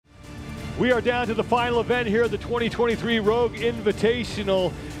We are down to the final event here at the 2023 Rogue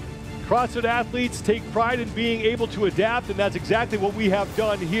Invitational. CrossFit athletes take pride in being able to adapt, and that's exactly what we have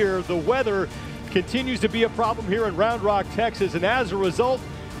done here. The weather continues to be a problem here in Round Rock, Texas, and as a result,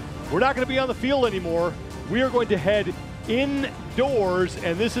 we're not going to be on the field anymore. We are going to head indoors,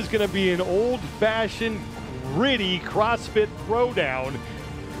 and this is going to be an old-fashioned, gritty CrossFit throwdown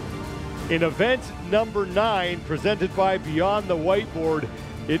in event number 9, presented by Beyond the Whiteboard.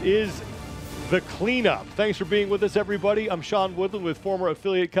 It is the cleanup. Thanks for being with us, everybody. I'm Sean Woodland with former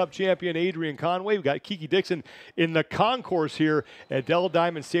Affiliate Cup champion Adrian Conway. We've got Kiki Dixon in the concourse here at Dell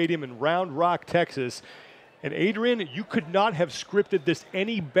Diamond Stadium in Round Rock, Texas. And Adrian, you could not have scripted this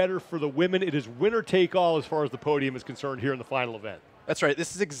any better for the women. It is winner take all as far as the podium is concerned here in the final event. That's right.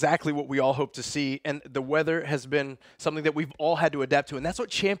 This is exactly what we all hope to see, and the weather has been something that we've all had to adapt to, and that's what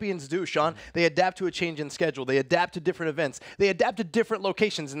champions do, Sean. They adapt to a change in schedule. They adapt to different events. They adapt to different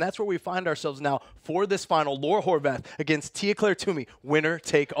locations, and that's where we find ourselves now for this final. Laura Horvath against Tia Toomey-Orr, winner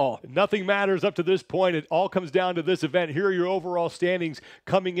take all. Nothing matters up to this point. It all comes down to this event. Here are your overall standings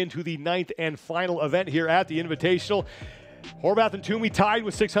coming into the 9th and final event here at the Invitational. Horvath and Toomey tied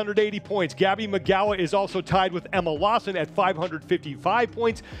with 680 points. Gabby McGowan is also tied with Emma Lawson at 555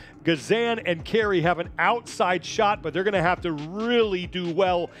 points. Gazan and Carey have an outside shot, but they're going to have to really do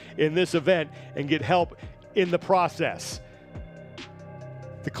well in this event and get help in the process.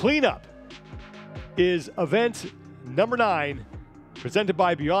 The cleanup is event number 9, presented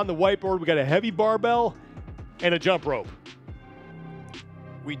by Beyond the Whiteboard. We got a heavy barbell and a jump rope.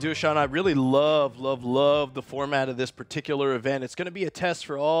 We do, Sean. I really love the format of this particular event. It's going to be a test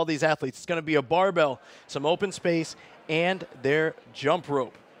for all these athletes. It's going to be a barbell, some open space, and their jump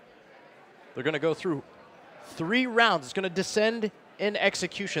rope. They're going to go through 3 rounds. It's going to descend in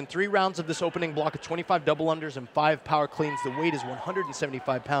execution. 3 rounds of this opening block of 25 double unders and 5 power cleans. The weight is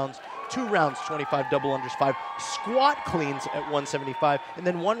 175 pounds. 2 rounds, 25 double unders, 5 squat cleans at 175. And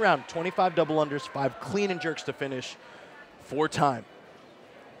then 1 round, 25 double unders, 5 clean and jerks to finish for time.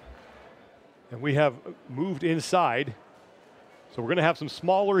 And we have moved inside. So we're going to have some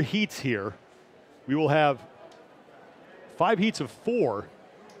smaller heats here. We will have 5 heats of 4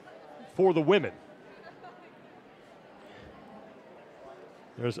 for the women.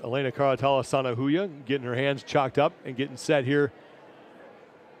 There's Elena Karatala Sanahuya getting her hands chalked up and getting set here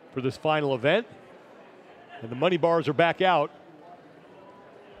for this final event. And the money bars are back out.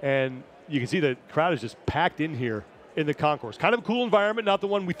 And you can see the crowd is just packed in here in the concourse. Kind of a cool environment, not the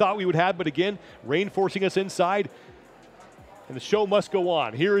one we thought we would have, but again, rain forcing us inside, and the show must go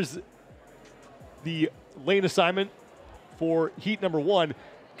on. Here is the lane assignment for heat number 1.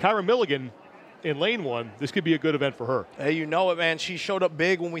 Kyra Milligan in lane 1. This could be a good event for her. Hey, you know it, man. She showed up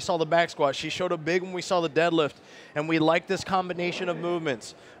big when we saw the back squat. She showed up big when we saw the deadlift, and we like this combination of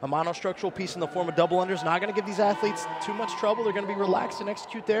movements. A monostructural piece in the form of double unders, not going to give these athletes too much trouble. They're going to be relaxed and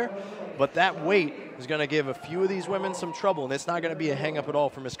execute there, but that weight is going to give a few of these women some trouble, and it's not going to be a hang-up at all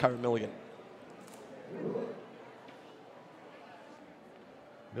for Miss Kyra Milligan.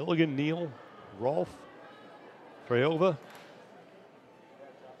 Milligan, Neal, Rolf, Freyova.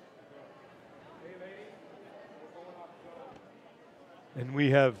 And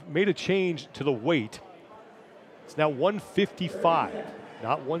we have made a change to the weight. It's now 155,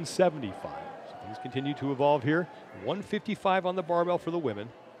 not 175. So things continue to evolve here. 155 on the barbell for the women.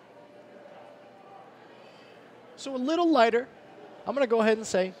 So a little lighter. I'm going to go ahead and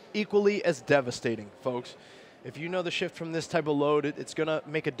say equally as devastating, folks. If you know the shift from this type of load, it's going to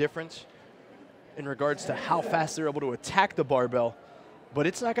make a difference in regards to how fast they're able to attack the barbell. But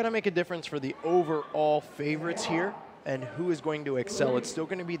it's not going to make a difference for the overall favorites here and who is going to excel. It's still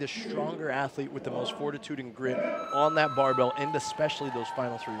going to be the stronger athlete with the most fortitude and grit on that barbell, and especially those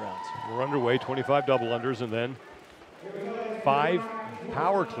final 3 rounds. We're underway, 25 double unders and then 5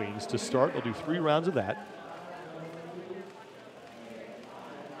 power cleans to start. They'll do 3 rounds of that.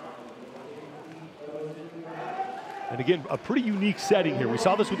 And again, a pretty unique setting here. We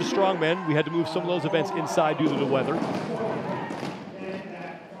saw this with the strongmen. We had to move some of those events inside due to the weather. We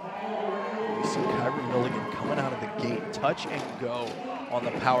see Kyra Milligan coming out of the gate, touch and go on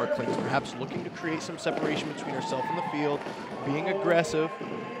the power cleans, perhaps looking to create some separation between herself and the field, being aggressive.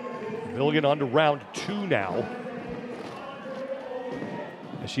 Milligan on to round 2 now,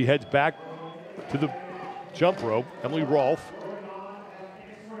 as she heads back to the jump rope. Emily Rolfe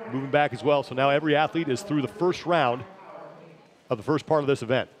moving back as well. So now every athlete is through the first round of the first part of this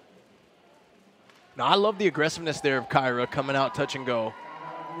event. Now, I love the aggressiveness there of Kyra coming out touch and go.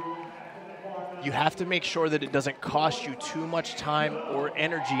 You have to make sure that it doesn't cost you too much time or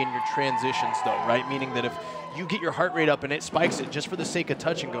energy in your transitions, though, right? Meaning that if you get your heart rate up and it spikes it just for the sake of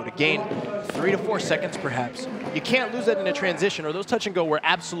touch and go to gain 3 to 4 seconds perhaps. You can't lose that in a transition, or those touch and go were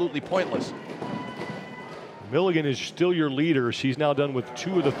absolutely pointless. Milligan is still your leader. She's now done with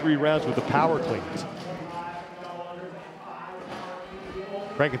 2 of the 3 rounds with the power cleans.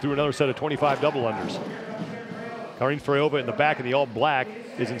 Cranking through another set of 25 double unders. Karin Freyova in the back in the all black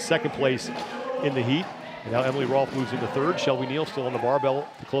is in second place in the heat. And now Emily Rolfe moves into third. Shelby Neal still on the barbell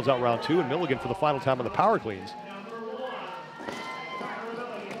to close out round 2. And Milligan for the final time on the power cleans.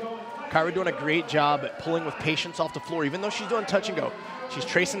 Kyra doing a great job at pulling with patience off the floor, even though she's doing touch and go. She's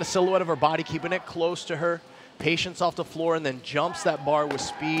tracing the silhouette of her body, keeping it close to her. Patience off the floor, and then jumps that bar with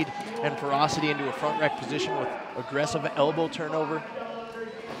speed and ferocity into a front rack position with aggressive elbow turnover.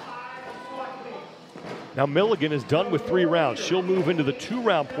 Now Milligan is done with 3 rounds. She'll move into the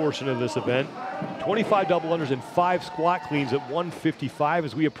 2-round portion of this event. 25 double unders and 5 squat cleans at 155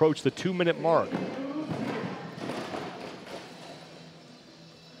 as we approach the 2-minute mark.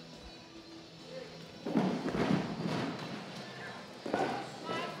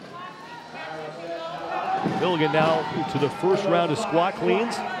 Milligan now to the first round of squat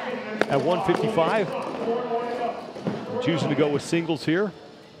cleans at 155. Choosing to go with singles here.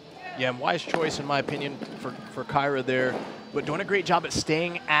 Yeah, wise choice in my opinion for Kyra there, but doing a great job at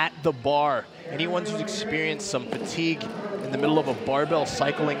staying at the bar. Anyone who's experienced some fatigue in the middle of a barbell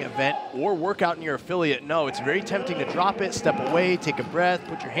cycling event or workout in your affiliate, no, it's very tempting to drop it, step away, take a breath,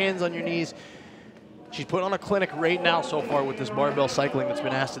 put your hands on your knees. She's put on a clinic right now so far with this barbell cycling that's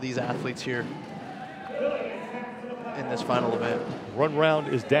been asked of these athletes here in this final event. Run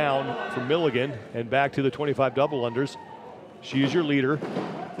round is down for Milligan and back to the 25 double unders. She is your leader.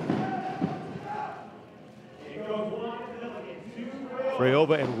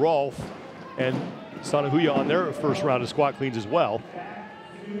 Freyova and Rolfe and Sanahuya on their first round of squat cleans as well.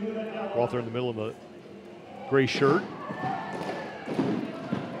 Rolfe there in the middle of the gray shirt.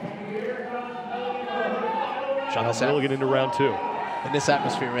 Milligan into round 2. In this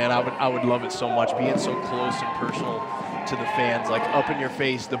atmosphere, man, I would love it so much, being so close and personal to the fans, like up in your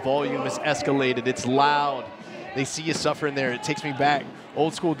face. The volume is escalated. It's loud. They see you suffering there. It takes me back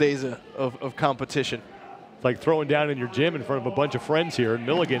old school days of competition. It's like throwing down in your gym in front of a bunch of friends here.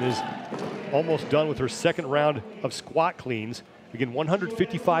 Milligan is almost done with her second round of squat cleans. Again,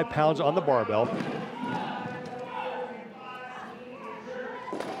 155 pounds on the barbell.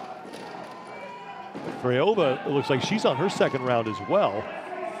 Freyova, it looks like she's on her second round as well.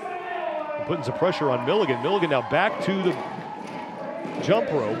 And putting some pressure on Milligan. Milligan now back to the jump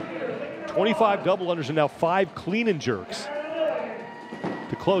rope. 25 double unders and now 5 clean and jerks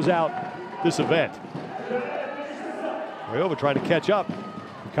to close out this event. Freyova trying to catch up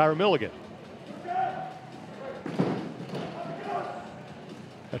with Kyra Milligan.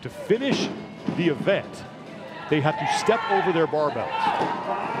 Now to finish the event, they have to step over their barbells.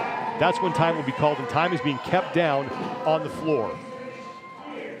 That's when time will be called, and time is being kept down on the floor.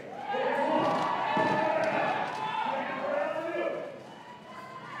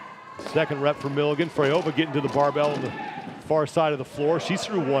 Second rep for Milligan. Freyova getting to the barbell on the far side of the floor. She's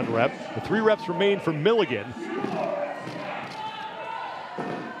through 1 rep. The 3 reps remain for Milligan.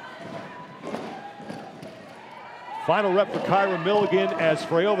 Final rep for Kyra Milligan as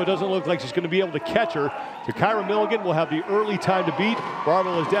Freyova doesn't look like she's going to be able to catch her. So Kyra Milligan will have the early time to beat.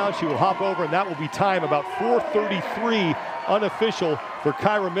 Barbell is down. She will hop over, and that will be time about 4:33 unofficial for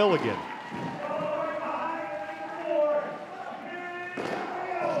Kyra Milligan.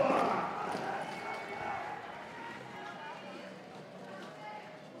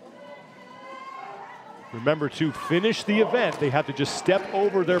 Remember, to finish the event, they have to just step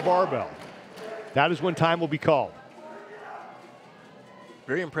over their barbell. That is when time will be called.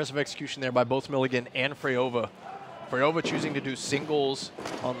 Very impressive execution there by both Milligan and Freyova. Freyova choosing to do singles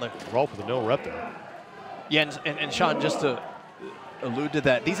on the... Rolfe with a no rep there. Yeah, and Sean, just to allude to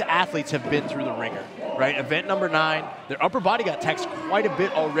that, these athletes have been through the ringer, right? Event number 9, their upper body got taxed quite a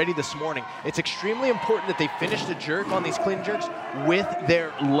bit already this morning. It's extremely important that they finish the jerk on these clean jerks with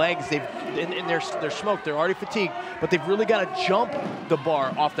their legs. They're smoked, they're already fatigued, but they've really got to jump the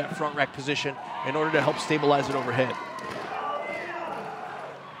bar off that front rack position in order to help stabilize it overhead.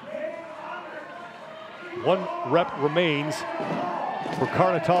 1 rep remains for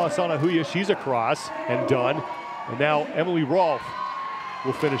Karnatala Sanahuya. She's across and done. And now Emily Rolfe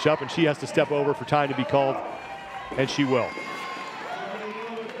will finish up, and she has to step over for time to be called, and she will.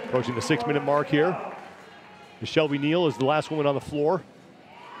 Approaching the 6-minute mark here. Shelby Neal is the last woman on the floor.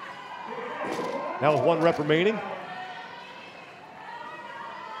 Now with 1 rep remaining.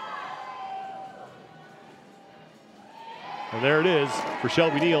 And there it is for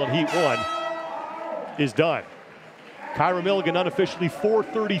Shelby Neal in Heat 1. is done. Kyra Milligan unofficially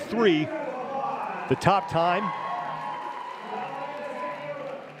 4:33, the top time,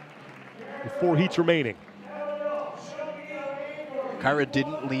 with 4 heats remaining. Kyra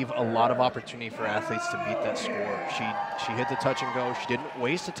didn't leave a lot of opportunity for athletes to beat that score. She hit the touch and go. She didn't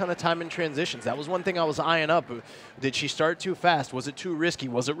waste a ton of time in transitions. That was one thing I was eyeing up. Did she start too fast? Was it too risky?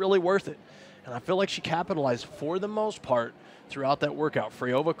 Was it really worth it? And I feel like she capitalized for the most part throughout that workout.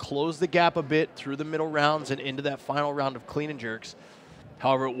 Freyova closed the gap a bit through the middle rounds and into that final round of clean and jerks.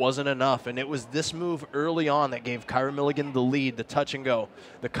 However, it wasn't enough, and it was this move early on that gave Kyra Milligan the lead, the touch and go,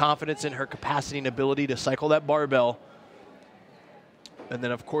 the confidence in her capacity and ability to cycle that barbell. And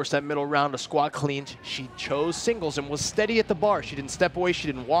then, of course, that middle round of squat cleans, she chose singles and was steady at the bar. She didn't step away. She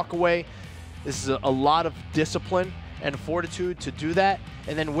didn't walk away. This is a lot of discipline and fortitude to do that.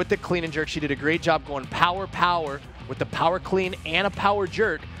 And then with the clean and jerk, she did a great job going power, power with the power clean and a power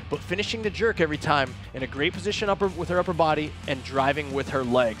jerk, but finishing the jerk every time in a great position with her upper body and driving with her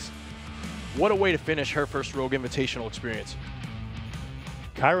legs. What a way to finish her first Rogue Invitational experience.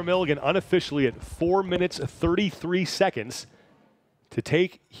 Kyra Milligan unofficially at 4 minutes 33 seconds to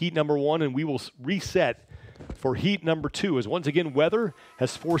take heat number 1, and we will reset for heat number 2, as once again weather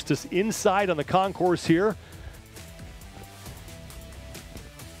has forced us inside on the concourse here.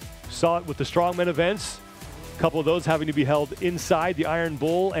 Saw it with the strongman events, a couple of those having to be held inside the Iron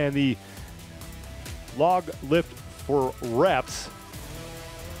Bull and the log lift for reps.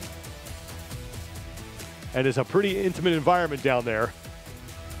 And it's a pretty intimate environment down there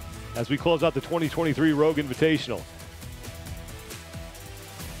as we close out the 2023 Rogue Invitational.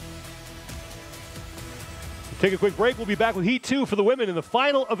 Take a quick break. We'll be back with Heat 2 for the women in the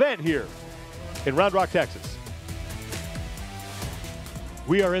final event here in Round Rock, Texas.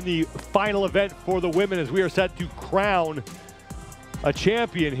 We are in the final event for the women as we are set to crown a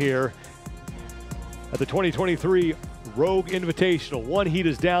champion here at the 2023 Rogue Invitational. 1 heat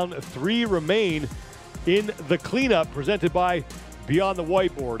is down, 3 remain in the cleanup presented by Beyond the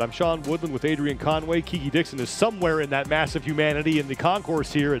Whiteboard. I'm Sean Woodland with Adrian Conway. Kiki Dixon is somewhere in that mass of humanity in the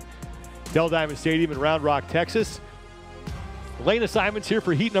concourse here at Dell Diamond Stadium in Round Rock, Texas. Lane assignments here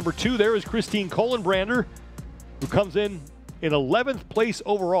for heat number 2. There is Christine Kohlenbrander, who comes in 11th place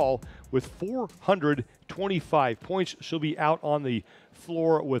overall with 425 points. She'll be out on the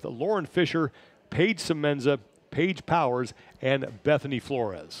floor with Lauren Fisher, Paige Semenza, Paige Powers, and Bethany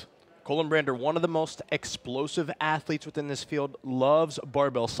Flores. Kohlenbrander, one of the most explosive athletes within this field, loves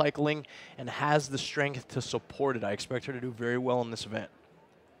barbell cycling and has the strength to support it. I expect her to do very well in this event.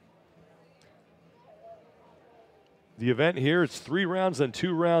 The event here, it's 3 rounds, then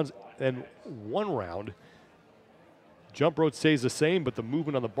 2 rounds, then 1 round. Jump rope stays the same, but the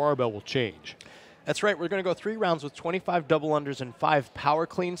movement on the barbell will change. That's right. We're going to go 3 rounds with 25 double unders and 5 power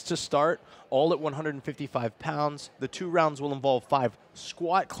cleans to start, all at 155 pounds. The 2 rounds will involve 5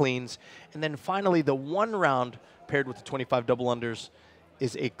 squat cleans. And then finally, the 1 round paired with the 25 double unders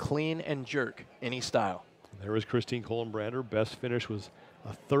is a clean and jerk, any style. There is Christine Kohlenbrander. Best finish was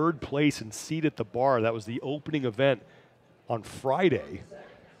a 3rd place and seat at the bar. That was the opening event on Friday.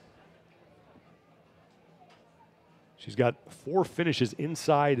 She's got 4 finishes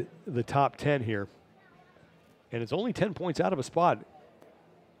inside the top 10 here. And it's only 10 points out of a spot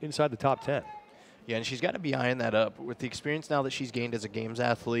inside the top 10. Yeah, and she's got to be eyeing that up. With the experience now that she's gained as a games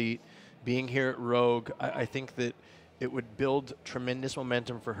athlete, being here at Rogue, I think that it would build tremendous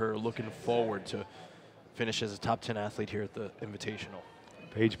momentum for her looking forward to finish as a top 10 athlete here at the Invitational.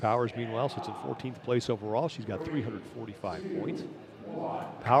 Paige Powers, meanwhile, sits in 14th place overall. She's got 345 points.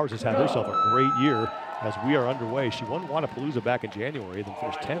 Powers has had herself a great year as we are underway. She won Wannapalooza back in January, then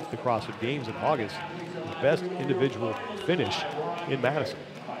finished 10th at the CrossFit Games in August. The best individual finish in Madison.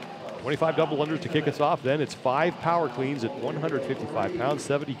 25 double unders to kick us off. Then it's 5 power cleans at 155 pounds,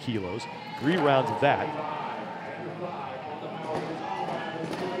 70 kilos. 3 rounds of that.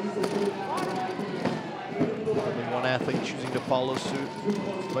 One athlete choosing to follow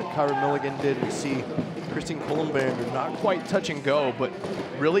suit, like Kyra Milligan did. We see Christine Kohlenbrander not quite touch and go, but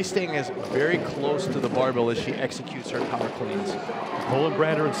really staying as very close to the barbell as she executes her power cleans.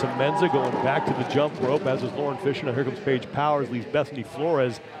 Kohlenbrander and Semenza going back to the jump rope, as is Lauren Fisher. Now here comes Paige Powers, leaves Bethany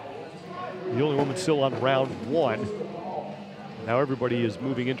Flores, the only woman still on round 1. Now everybody is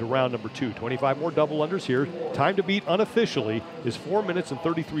moving into round number 2. 25 more double unders here. Time to beat unofficially is 4 minutes and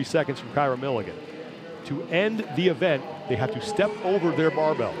 33 seconds from Kyra Milligan. To end the event, they have to step over their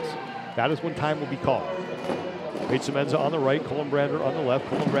barbells. That is when time will be called. Paige Semenza on the right, Kohlenbrander on the left.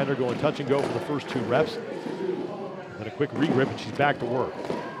 Kohlenbrander going touch and go for the first 2 reps. Then a quick regrip and she's back to work.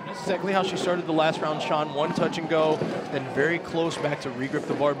 That's exactly how she started the last round, Sean. One touch and go, then very close back to regrip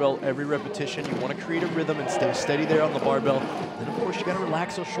the barbell every repetition. You want to create a rhythm and stay steady there on the barbell. Then, of course, you got to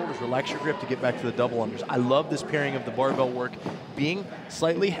relax those shoulders, relax your grip to get back to the double unders. I love this pairing of the barbell work being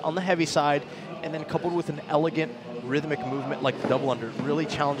slightly on the heavy side and then coupled with an elegant rhythmic movement like the double under. It really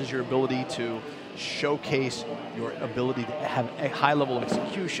challenges your ability to showcase your ability to have a high level of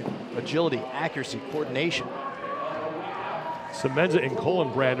execution, agility, accuracy, coordination. Semenza and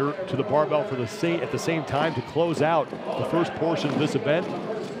Kohlenbrander to the barbell for at the same time to close out the first portion of this event.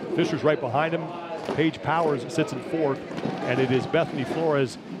 Fisher's right behind him. Paige Powers sits in fourth, and it is Bethany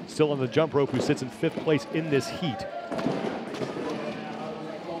Flores still on the jump rope who sits in fifth place in this heat.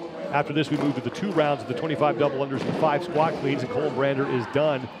 After this, we move to the 2 rounds of the 25 double unders and 5 squat cleans, and Kohlenbrander is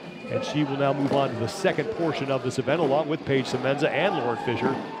done, and she will now move on to the second portion of this event along with Paige Semenza and Lauren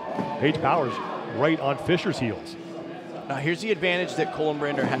Fisher. Paige Powers right on Fisher's heels. Now here's the advantage that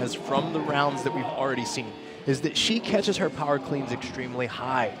Kohlenbrander has from the rounds that we've already seen, is that she catches her power cleans extremely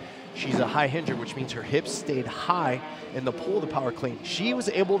high. She's a high hinger, which means her hips stayed high in the pull of the power clean. She was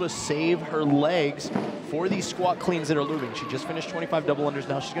able to save her legs for these squat cleans that are looming. She just finished 25 double unders.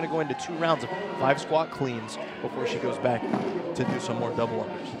 Now she's going to go into 2 rounds of 5 squat cleans before she goes back to do some more double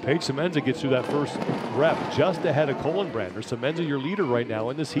unders. Paige Semenza gets through that first rep just ahead of Kohlenbrander. Semenza, your leader right now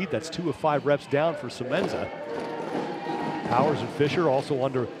in this heat. That's 2 of 5 reps down for Semenza. Powers and Fisher also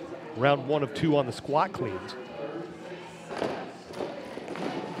under round 1 of 2 on the squat cleans.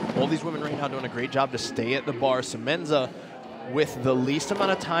 All these women right now doing a great job to stay at the bar. Semenza with the least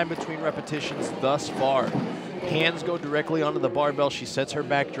amount of time between repetitions thus far. Hands go directly onto the barbell. She sets her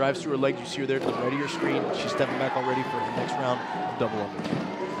back, drives through her legs. You see her there to the right of your screen. She's stepping back already for her next round of double unders.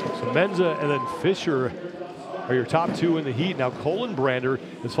 Semenza and then Fisher are your top 2 in the heat. Now Kohlenbrander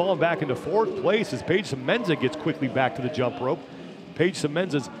has fallen back into 4th place as Paige Semenza gets quickly back to the jump rope. Paige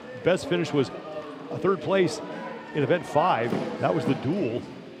Semenza's best finish was a 3rd place in event 5. That was the duel.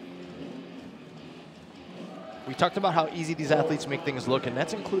 We talked about how easy these athletes make things look, and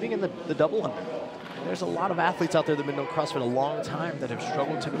that's including in the double under. There's a lot of athletes out there that have been doing CrossFit a long time that have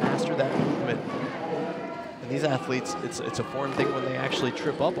struggled to master that movement. And these athletes, it's a foreign thing when they actually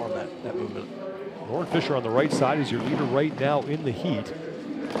trip up on that movement. Lauren Fisher on the right side is your leader right now in the heat.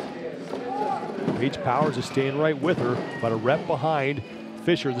 Paige Powers is staying right with her, about a rep behind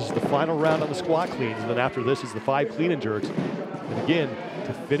Fisher. This is the final round on the squat cleans, and then after this is the 5 clean and jerks. And again,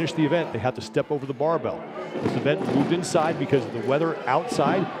 to finish the event, they have to step over the barbell. This event moved inside because of the weather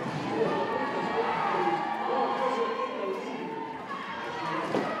outside.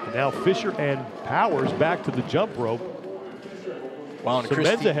 And now Fisher and Powers back to the jump rope. Wow, and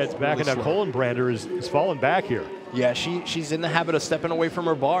Semenza heads back, really, and now Kohlenbrander is falling back here. Yeah, she's in the habit of stepping away from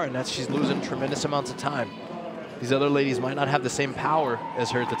her bar, and she's losing tremendous amounts of time. These other ladies might not have the same power as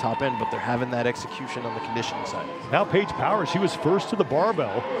her at the top end, but they're having that execution on the conditioning side. Now Paige Powers, she was first to the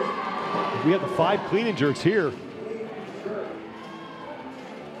barbell. We have the 5 clean and jerks here.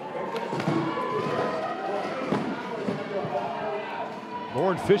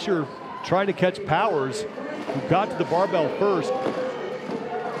 Lauren Fisher trying to catch Powers, who got to the barbell first.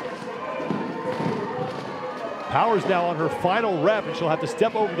 Powers now on her final rep, and she'll have to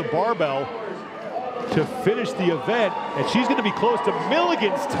step over the barbell to finish the event, and she's going to be close to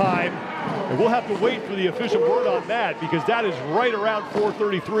Milligan's time, and we'll have to wait for the official word on that because that is right around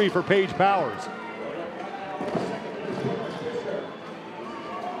 4:33 for Paige Powers.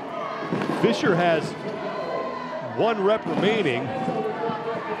 Fisher has 1 rep remaining,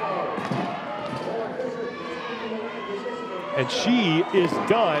 and she is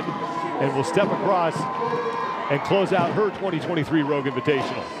done and will step across and close out her 2023 Rogue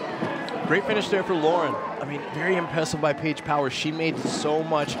Invitational. Great finish there for Lauren. I mean, very impressive by Paige Powers. She made so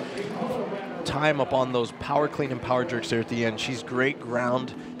much time up on those power clean and power jerks there at the end. She's great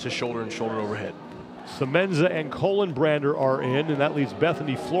ground to shoulder and shoulder overhead. Semenza and Kohlenbrander are in, and that leaves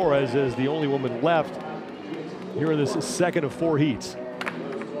Bethany Flores as the only woman left here in this second of 4 heats.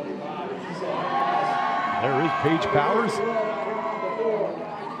 There is Paige Powers,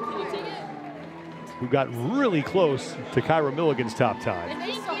 who got really close to Kyra Milligan's top time.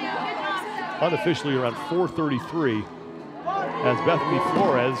 Unofficially around 4:33, as Bethany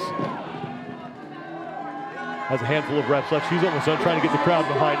Flores has a handful of reps left. She's almost done, trying to get the crowd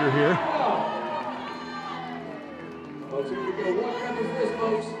behind her here.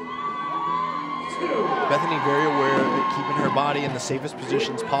 Bethany very aware of keeping her body in the safest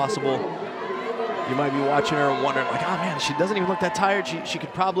positions possible. You might be watching her and wondering, like, oh man, she doesn't even look that tired. She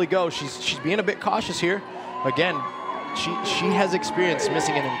could probably go. She's being a bit cautious here. Again, she has experienced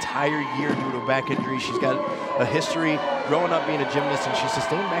missing an entire year due to a back injury. She's got a history growing up being a gymnast, and she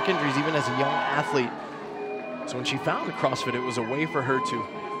sustained back injuries even as a young athlete. So when she found CrossFit, it was a way for her to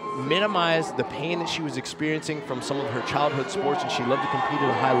minimize the pain that she was experiencing from some of her childhood sports, and she loved to compete at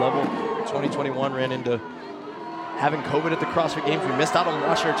a high level. 2021 ran into having COVID at the CrossFit Games. We missed out on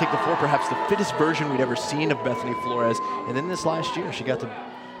watching her take the floor, perhaps the fittest version we'd ever seen of Bethany Flores. And then this last year, she got to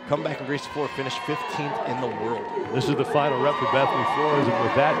come back and grace the floor, finish 15th in the world. This is the final rep for Bethany Flores, and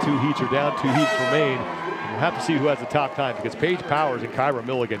with that, 2 heats are down, 2 heats remain. And we'll have to see who has the top time, because Paige Powers and Kyra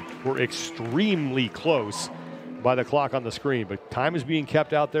Milligan were extremely close by the clock on the screen, but time is being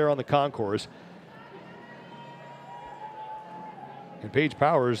kept out there on the concourse. And Paige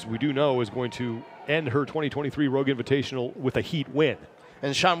Powers, we do know, is going to end her 2023 Rogue Invitational with a heat win.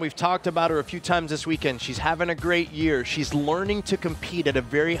 And Sean, we've talked about her a few times this weekend. She's having a great year. She's learning to compete at a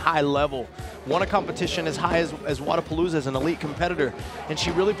very high level. Won a competition as high as Wadapalooza as an elite competitor. And she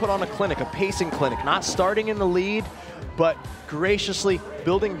really put on a clinic, a pacing clinic, not starting in the lead, but graciously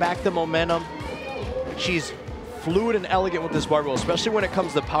building back the momentum. She's fluid and elegant with this barbell, especially when it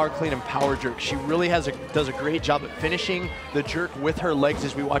comes to power clean and power jerk. She really does a great job at finishing the jerk with her legs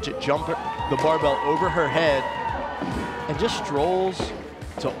as we watch it jump the barbell over her head and just strolls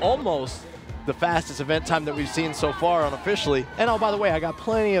to almost the fastest event time that we've seen so far unofficially. And oh, by the way, I got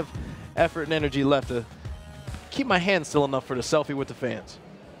plenty of effort and energy left to keep my hands still enough for the selfie with the fans.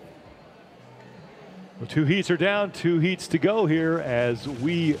 Well, 2 heats are down, 2 heats to go here as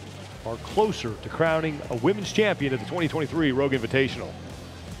we are closer to crowning a women's champion at the 2023 Rogue Invitational.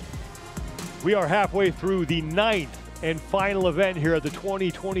 We are halfway through the 9th and final event here at the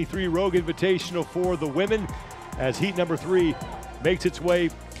 2023 Rogue Invitational for the women, as heat number 3 makes its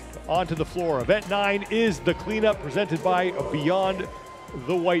way onto the floor. Event 9 is the cleanup presented by Beyond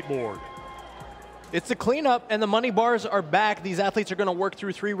the Whiteboard. It's the cleanup, and the money bars are back. These athletes are going to work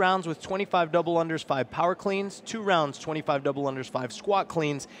through 3 rounds with 25 double unders, 5 power cleans, 2 rounds, 25 double unders, 5 squat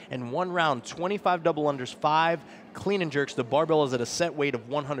cleans, and 1 round, 25 double unders, 5 clean and jerks. The barbell is at a set weight of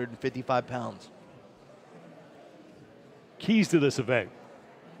 155 pounds. Keys to this event.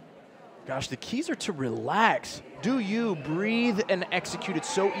 Gosh, the keys are to relax. Do you breathe and execute? It's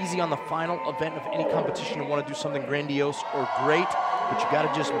so easy on the final event of any competition to want to do something grandiose or great, but you got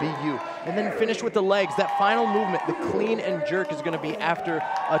to just be you. And then finish with the legs. That final movement, the clean and jerk, is going to be after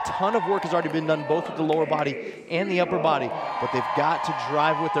a ton of work has already been done, both with the lower body and the upper body, but they've got to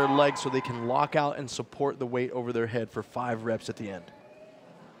drive with their legs so they can lock out and support the weight over their head for 5 reps at the end.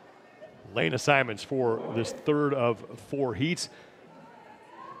 Lane assignments for this 3rd of 4 heats.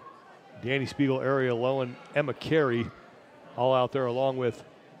 Danny Spiegel, Ariel Lowen, Emma Carey, all out there along with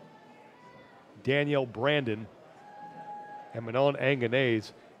Danielle Brandon and Manon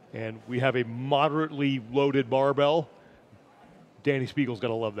Anganese. And we have a moderately loaded barbell. Danny Spiegel's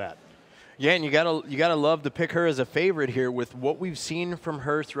gonna love that. Yeah, and you gotta love to pick her as a favorite here with what we've seen from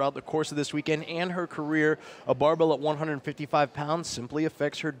her throughout the course of this weekend and her career. A barbell at 155 pounds simply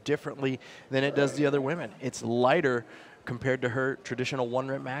affects her differently than it does the other women. It's lighter compared to her traditional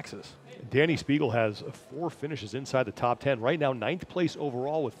 1-rep maxes. Danny Spiegel has 4 finishes inside the top 10. Right now, 9th place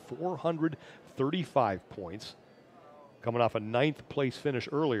overall with 435 points. Coming off a 9th place finish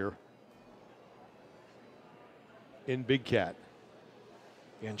earlier in Big Cat.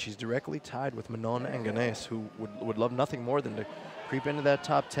 And she's directly tied with Manon Anganese, who would love nothing more than to creep into that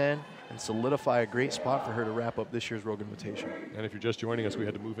top 10 and solidify a great spot for her to wrap up this year's Rogue Invitational. And if you're just joining us, we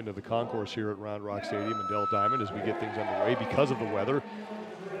had to move into the concourse here at Round Rock Stadium and Dell Diamond as we get things underway because of the weather.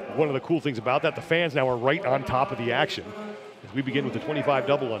 One of the cool things about that, the fans now are right on top of the action as we begin with the 25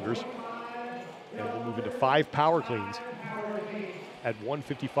 double unders. And we'll move into 5 power cleans at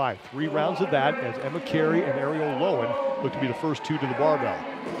 155. 3 rounds of that as Emma Carey and Ariel Lowen look to be the first 2 to the barbell.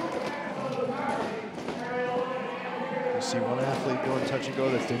 You see one athlete going touch and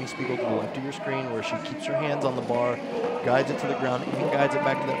go. That's Danny Spiegel to the left of your screen, where she keeps her hands on the bar, guides it to the ground, even guides it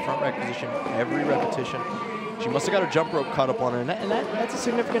back to that front rack position every repetition. She must have got her jump rope caught up on her, and that's a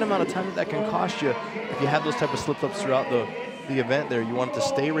significant amount of time that can cost you if you have those type of slip-ups throughout the event there. You want it to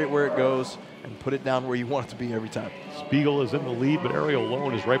stay right where it goes and put it down where you want it to be every time. Spiegel is in the lead, but Ariel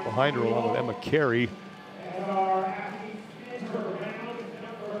Lowen is right behind her along with Emma Carey.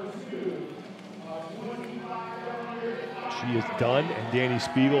 She is done, and Danny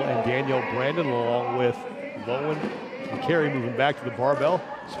Spiegel and Danielle Brandon along with Lowen and Carey moving back to the barbell.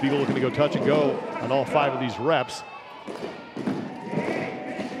 Spiegel looking to go touch and go on all 5 of these reps.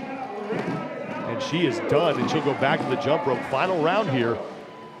 And she is done, and she'll go back to the jump rope. Final round here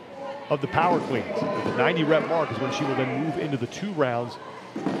of the power cleans. At the 90 rep mark is when she will then move into the 2 rounds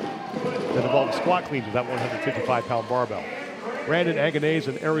that involves squat cleans with that 155-pound barbell. Brandon Anganese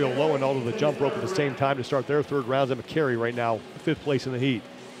and Ariel Lowen all to the jump rope at the same time to start their third rounds. Emma Carey right now 5th place in the heat.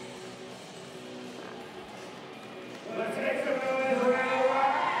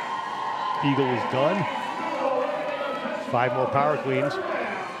 Spiegel is done. 5 more power cleans. She's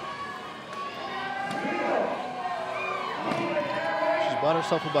bought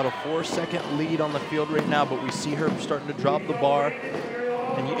herself about a 4-second lead on the field right now, but we see her starting to drop the bar.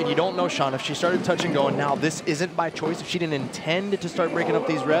 And you don't know, Sean, if she started touching going, now this isn't by choice, if she didn't intend to start breaking up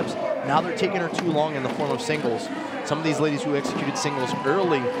these reps, now they're taking her too long in the form of singles. Some of these ladies who executed singles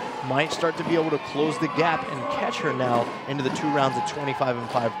early might start to be able to close the gap and catch her now into the 2 rounds of 25 and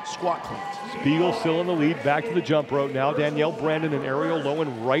 5 squat cleans. Spiegel still in the lead, back to the jump rope. Now Danielle Brandon and Ariel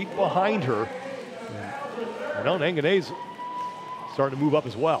Lowen right behind her. And Anganese starting to move up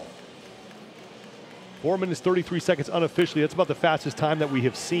as well. 4 minutes, 33 seconds unofficially. That's about the fastest time that we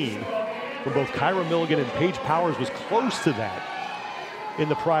have seen from both Kyra Milligan and Paige Powers was close to that in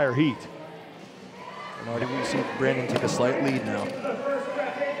the prior heat. And already we see Brandon take a slight lead now.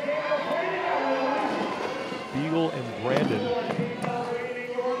 Spiegel and Brandon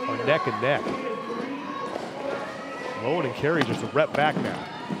are neck and neck. Lowen and Carey just a rep back now.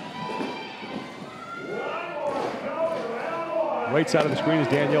 Right side of the screen is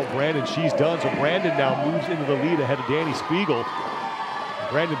Danielle Brandon. She's done, so Brandon now moves into the lead ahead of Danny Spiegel.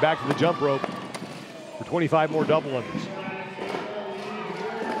 Brandon back to the jump rope for 25 more double unders.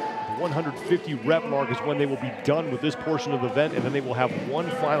 The 150 rep mark is when they will be done with this portion of the event, and then they will have one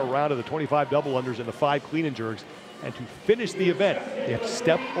final round of the 25 double unders and the 5 clean and jerks. And to finish the event, they have to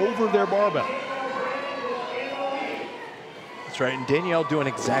step over their barbell. That's right, and Danielle doing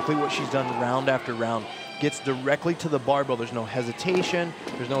exactly what she's done round after round. Gets directly to the barbell. There's no hesitation.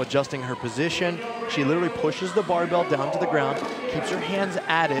 There's no adjusting her position. She literally pushes the barbell down to the ground, keeps her hands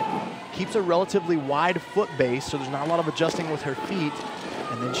at it, keeps a relatively wide foot base, so there's not a lot of adjusting with her feet,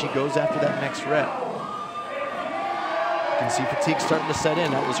 and then she goes after that next rep. You can see fatigue starting to set in.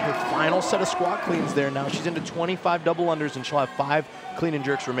 That was her final set of squat cleans there. Now she's into 25 double unders, and she'll have 5 clean and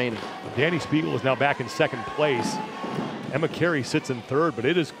jerks remaining. Danny Spiegel is now back in 2nd place. Emma Carey sits in 3rd, but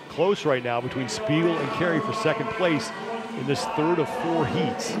it is close right now between Spiegel and Carey for 2nd place in this 3rd of 4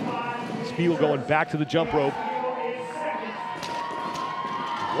 heats. Spiegel going back to the jump rope.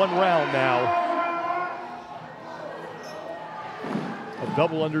 1 round now of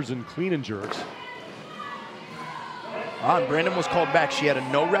double unders and clean and jerks. And Brandon was called back. She had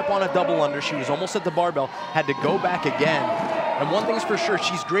a no rep on a double under. She was almost at the barbell, had to go back again. And one thing's for sure,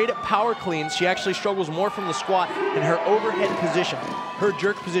 she's great at power cleans. She actually struggles more from the squat, and her overhead position, her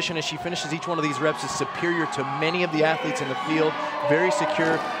jerk position as she finishes each one of these reps is superior to many of the athletes in the field. Very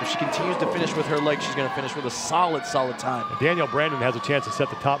secure. If she continues to finish with her legs, she's going to finish with a solid, solid time. And Danielle Brandon has a chance to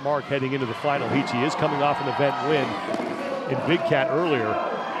set the top mark heading into the final heat. She is coming off an event win in Big Cat earlier.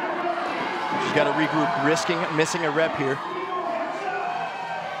 She's got to regroup, risking missing a rep here.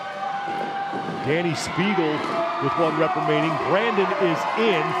 Danny Spiegel with 1 rep remaining. Brandon is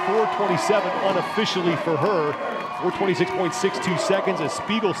in, 4:27 unofficially for her. 4:26.62 seconds as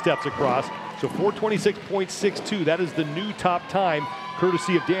Spiegel steps across. So 4:26.62, that is the new top time,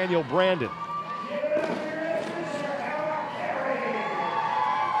 courtesy of Danielle Brandon.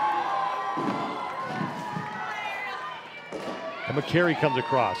 Emma Carey comes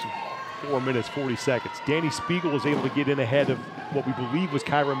across. 4 minutes, 40 seconds. Danny Spiegel was able to get in ahead of what we believe was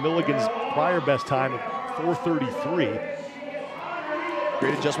Kyra Milligan's prior best time of 4:33.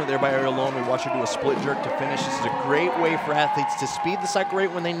 Great adjustment there by Ariel Lowen. We watch her do a split jerk to finish. This is a great way for athletes to speed the cycle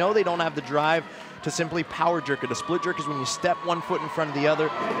rate when they know they don't have the drive to simply power jerk it. A split jerk is when you step 1 foot in front of the other,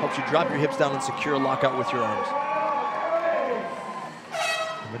 helps you drop your hips down and secure a lockout with your arms.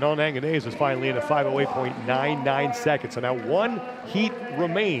 Manon Anganese is finally in at 5:08.99 seconds. So now 1 heat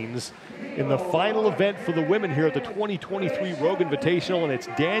remains in the final event for the women here at the 2023 Rogue Invitational, and it's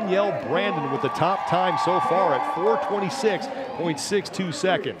Danielle Brandon with the top time so far at 4:26.62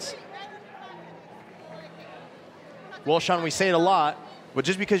 seconds. Well, Sean, we say it a lot, but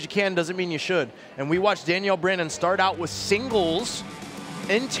just because you can doesn't mean you should. And we watched Danielle Brandon start out with singles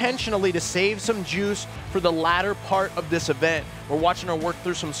intentionally to save some juice for the latter part of this event. We're watching her work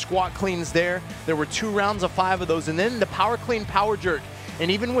through some squat cleans there. There were 2 rounds of 5 of those, and then the power clean, power jerk. And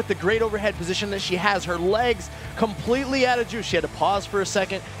even with the great overhead position that she has, her legs completely out of juice. She had to pause for a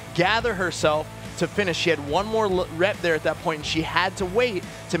second, gather herself to finish. She had 1 more rep there at that point, and she had to wait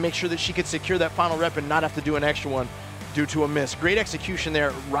to make sure that she could secure that final rep and not have to do an extra one due to a miss. Great execution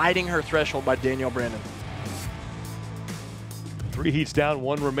there, riding her threshold by Danielle Brandon. 3 heats down,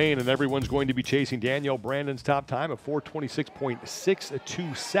 1 remain, and everyone's going to be chasing Danielle Brandon's top time of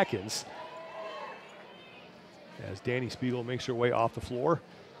 4:26.62 seconds. As Danny Spiegel makes her way off the floor.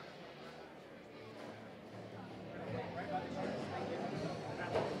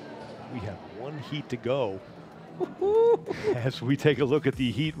 We have 1 heat to go. As we take a look at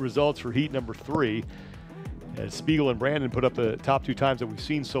the heat results for heat number 3. As Spiegel and Brandon put up the top 2 times that we've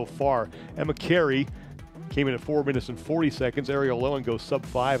seen so far. Emma Carey came in at 4 minutes and 40 seconds. Ariel Lowen goes sub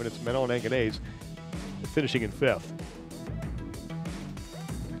 5, and it's Manon Anganese finishing in 5th.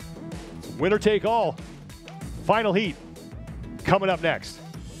 Winner take all. Final heat coming up next.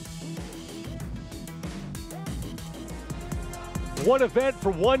 One event for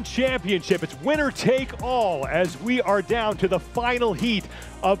one championship. It's winner take all as we are down to the final heat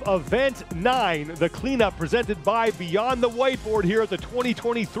of event 9, the cleanup presented by Beyond the Whiteboard here at the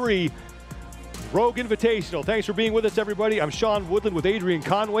 2023 Rogue Invitational. Thanks for being with us, everybody. I'm Sean Woodland with Adrian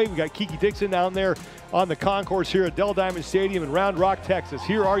Conway. We got Kiki Dixon down there on the concourse here at Dell Diamond Stadium in Round Rock, Texas.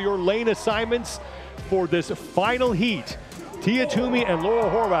 Here are your lane assignments for this final heat. Tia Toomey and Laura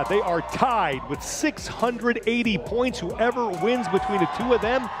Horvath, they are tied with 680 points. Whoever wins between the 2 of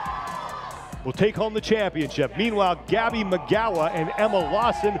them will take home the championship. Meanwhile, Gabby McGowan and Emma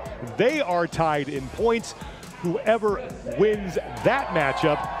Lawson, they are tied in points. Whoever wins that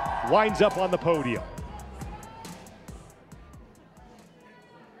matchup winds up on the podium.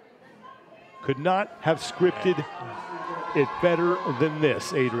 Could not have scripted it better than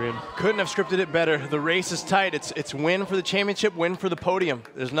this, Adrian. Couldn't have scripted it better. The race is tight. It's win for the championship, win for the podium.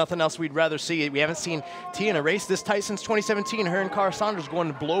 There's nothing else we'd rather see. We haven't seen Tia in a race this tight since 2017. Her and Cara Saunders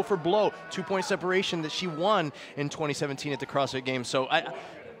going blow for blow. 2-point separation that she won in 2017 at the CrossFit Games. So,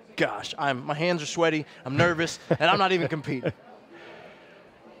 gosh, my hands are sweaty, I'm nervous, and I'm not even competing.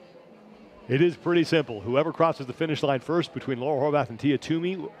 It is pretty simple. Whoever crosses the finish line first between Laura Horvath and Tia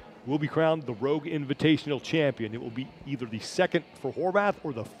Toomey will be crowned the Rogue Invitational champion. It will be either the 2nd for Horvath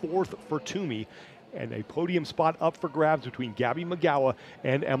or the 4th for Toomey, and a podium spot up for grabs between Gabby McGowan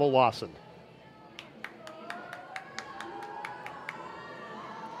and Emma Lawson.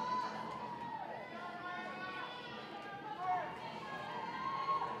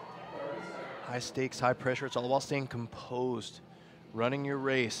 High stakes, high pressure. It's all about staying composed, running your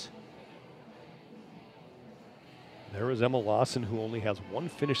race. There is Emma Lawson, who only has 1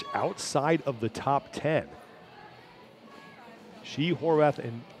 finish outside of the top 10. She, Horvath,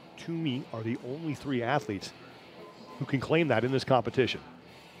 and Toomey are the only 3 athletes who can claim that in this competition.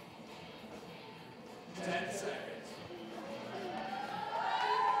 10 seconds.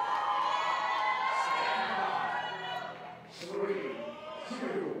 Stand by. 3, 2,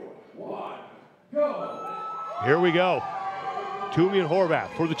 1, go. Here we go. Toomey and Horvath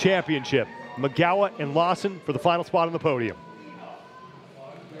for the championship. McGowan and Lawson for the final spot on the podium.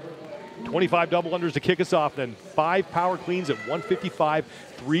 25 double unders to kick us off, then 5 power cleans at 155,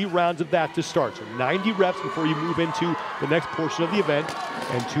 3 rounds of that to start. So 90 reps before you move into the next portion of the event,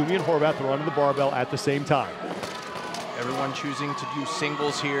 and Toomey and Horvath are under the barbell at the same time. Everyone choosing to do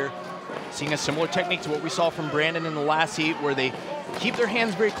singles here, seeing a similar technique to what we saw from Brandon in the last heat, where they keep their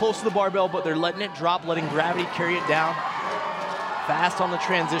hands very close to the barbell, but they're letting it drop, letting gravity carry it down. Fast on the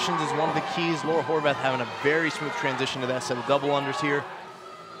transitions is one of the keys. Laura Horvath having a very smooth transition to that set of double unders here.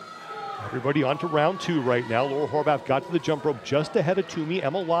 Everybody on to round 2 right now. Laura Horvath got to the jump rope just ahead of Toomey.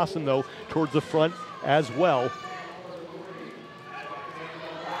 Emma Lawson, though, towards the front as well.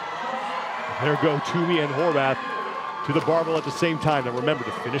 There go Toomey and Horvath to the barbell at the same time. Now remember,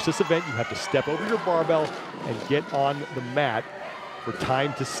 to finish this event, you have to step over your barbell and get on the mat for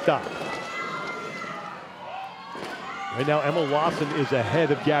time to stop. Right now, Emma Lawson is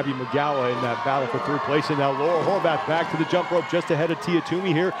ahead of Gabby McGowan in that battle for 3rd place. And now Laura Horvath back to the jump rope just ahead of Tia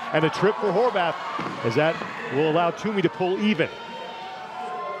Toomey here. And a trip for Horvath, as that will allow Toomey to pull even.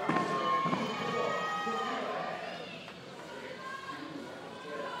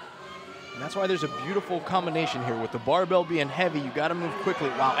 And that's why there's a beautiful combination here. With the barbell being heavy, you got to move quickly.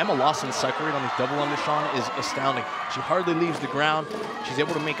 Wow, Emma Lawson's cycle rate on these double under, Sean, is astounding. She hardly leaves the ground. She's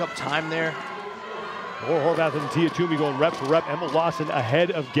able to make up time there. Laura Horvath and Tia Toomey going rep for rep. Emma Lawson ahead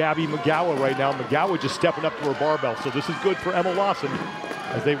of Gabby McGowan right now. McGowan just stepping up to her barbell. So this is good for Emma Lawson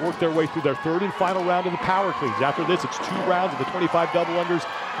as they work their way through their 3rd and final round of the power cleans. After this, it's 2 rounds of the 25 double unders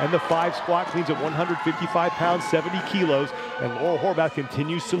and the 5 squat cleans at 155 pounds, 70 kilos. And Laura Horvath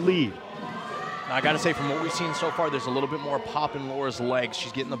continues to lead. Now, I got to say, from what we've seen so far, there's a little bit more pop in Laura's legs.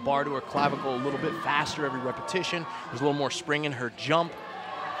 She's getting the bar to her clavicle a little bit faster every repetition. There's a little more spring in her jump.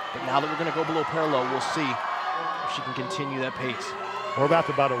 But now that we're going to go below parallel, we'll see if she can continue that pace. Horvath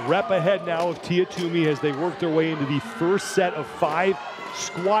about a rep ahead now of Tia Toomey as they work their way into the first set of 5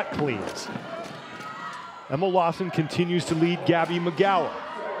 squat cleans. Emma Lawson continues to lead Gabby McGowan.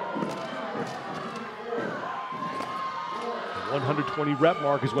 The 120 rep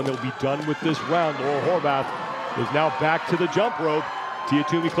mark is when they'll be done with this round. Laura Horvath is now back to the jump rope. Tia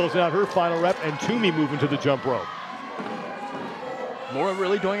Toomey closing out her final rep, and Toomey moving to the jump rope. Laura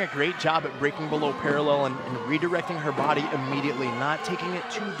really doing a great job at breaking below parallel and redirecting her body immediately, not taking it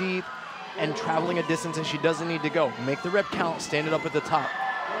too deep and traveling a distance that she doesn't need to go. Make the rep count, stand it up at the top.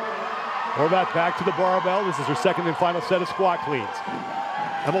 Horvath back to the barbell. This is her second and final set of squat cleans.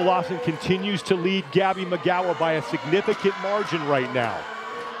 Emma Lawson continues to lead Gabby McGowan by a significant margin right now.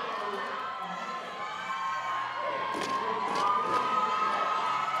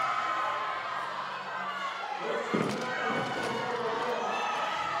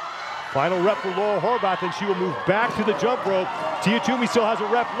 Final rep for Laura Horvath, and she will move back to the jump rope. Tia Toomey still has a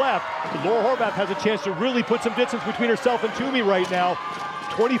rep left. Laura Horvath has a chance to really put some distance between herself and Toomey right now.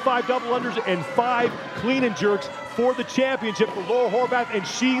 25 double unders and 5 clean and jerks for the championship for Laura Horvath, and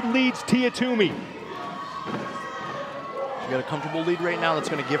she leads Tia Toomey. She got a comfortable lead right now that's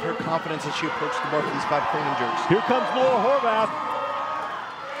going to give her confidence as she approaches the bar for these 5 clean and jerks. Here comes Laura Horvath.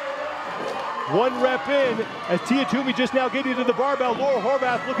 1 rep in as Tia Toomey just now getting to the barbell. Laura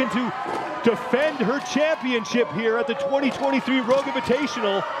Horvath looking to defend her championship here at the 2023 Rogue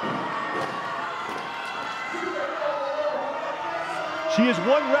Invitational. She is 1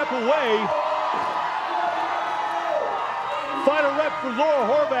 rep away. Final rep for Laura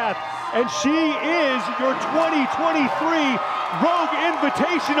Horvath, and she is your 2023 Rogue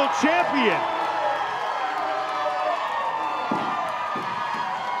Invitational champion.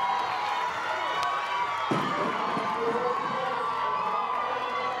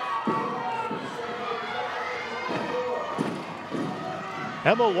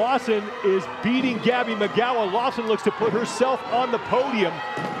 Emma Lawson is beating Gabby McGowan. Lawson looks to put herself on the podium.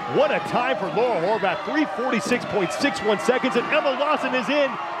 What a time for Laura Horvath, 3:46.61 seconds, and Emma Lawson is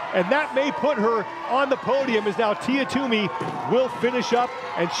in, and that may put her on the podium as now Tia Toomey will finish up,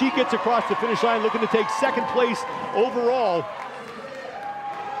 and she gets across the finish line looking to take 2nd place overall.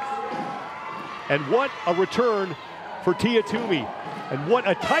 And what a return for Tia Toomey, and what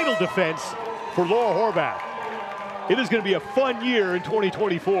a title defense for Laura Horvath. It is going to be a fun year in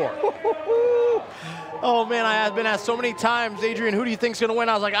 2024. Oh man, I have been asked so many times, Adrian, who do you think's going to win?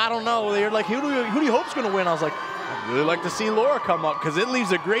 I was like, I don't know. They're like, who do you hope's going to win? I was like, I'd really like to see Laura come up because it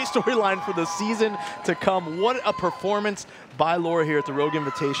leaves a great storyline for the season to come. What a performance by Laura here at the Rogue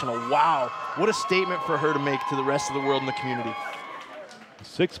Invitational. Wow, what a statement for her to make to the rest of the world and the community.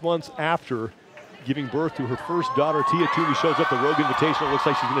 6 months after giving birth to her first daughter, Tia Toomey shows up the Rogue Invitational. It looks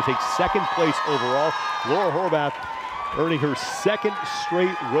like she's going to take 2nd place overall. Laura Horvath earning her 2nd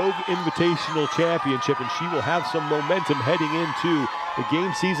straight Rogue Invitational championship, and she will have some momentum heading into the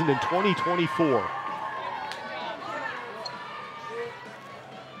game season in 2024.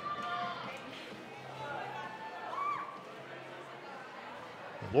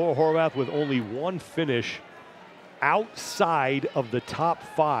 Laura Horvath with only 1 finish outside of the top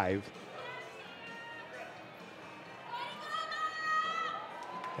 5.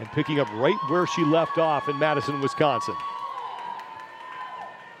 And picking up right where she left off in Madison, Wisconsin.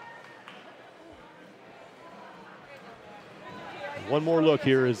 And one more look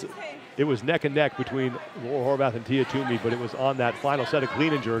here is it was neck and neck between Laura Horvath and Tia Toomey, but it was on that final set of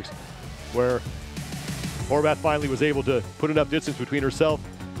clean and jerks where Horvath finally was able to put enough distance between herself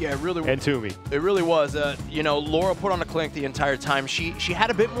and Toomey. It really was. You know, Laura put on a clinic the entire time. She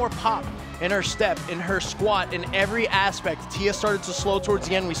had a bit more pop in her step, in her squat, in every aspect. Tia started to slow towards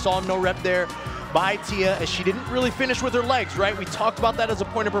the end. We saw no rep there by Tia as she didn't really finish with her legs, right? We talked about that as a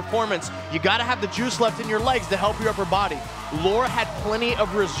point of performance. You got to have the juice left in your legs to help your upper body. Laura had plenty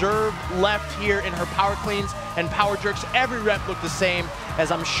of reserve left here in her power cleans and power jerks. Every rep looked the same,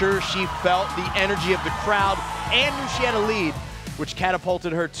 as I'm sure she felt the energy of the crowd and knew she had a lead, which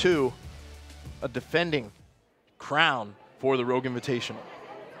catapulted her to a defending crown for the Rogue Invitational.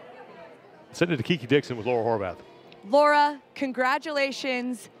 Send it to Kiki Dixon with Laura Horvath. Laura,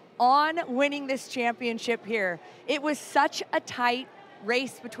 congratulations on winning this championship here. It was such a tight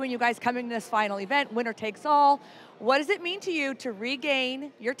race between you guys coming to this final event, winner takes all. What does it mean to you to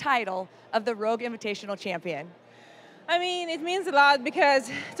regain your title of the Rogue Invitational champion? I mean, it means a lot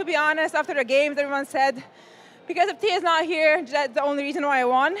because, to be honest, after the games, everyone said, because if Tia's not here, that's the only reason why I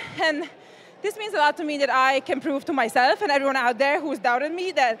won. And this means a lot to me that I can prove to myself and everyone out there who's doubted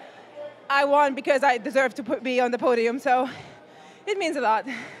me that I won because I deserve to be on the podium. So it means a lot.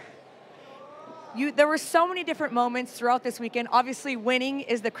 There were so many different moments throughout this weekend. Obviously, winning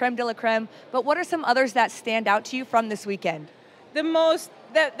is the creme de la creme, but what are some others that stand out to you from this weekend?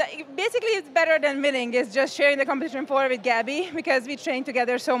 Basically it's better than winning is just sharing the competition floor with Gabby, because we train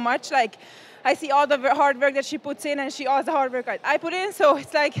together so much. Like, I see all the hard work that she puts in, and she all the hard work I put in, so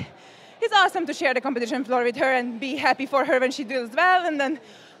it's like, it's awesome to share the competition floor with her and be happy for her when she does well, and then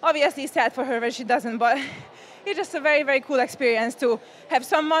obviously sad for her when she doesn't, but it's just a very, very cool experience to have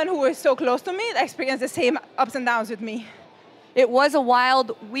someone who is so close to me experience the same ups and downs with me. It was a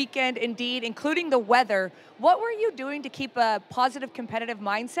wild weekend indeed, including the weather. What were you doing to keep a positive competitive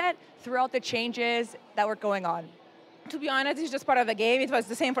mindset throughout the changes that were going on? To be honest, it's just part of the game. It was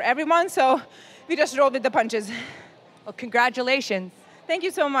the same for everyone, so we just rolled with the punches. Well, congratulations. Thank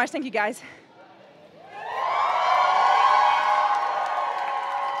you so much. Thank you, guys.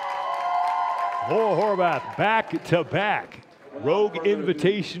 Laura Horvath, back-to-back Rogue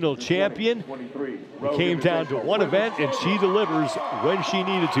Invitational champion. It came down to one event, and she delivers when she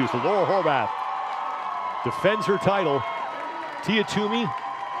needed to. So Laura Horvath defends her title. Tia Toomey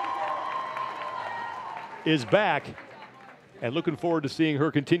is back, and looking forward to seeing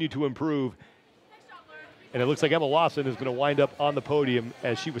her continue to improve. And it looks like Emma Lawson is going to wind up on the podium,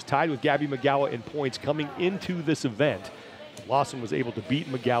 as she was tied with Gabby Magawa in points coming into this event. Lawson was able to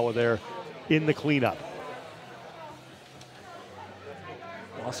beat Magawa there in the cleanup.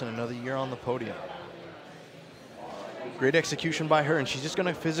 Lawson another year on the podium. Great execution by her, and she's just going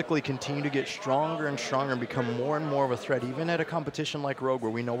to physically continue to get stronger and stronger and become more and more of a threat, even at a competition like Rogue,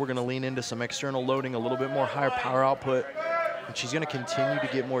 where we know we're going to lean into some external loading, a little bit more higher power output, and she's going to continue to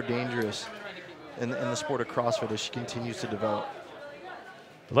get more dangerous in the sport of CrossFit as she continues to develop.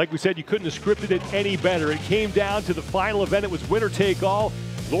 Like we said, you couldn't have scripted it any better. It came down to the final event. It was winner take all.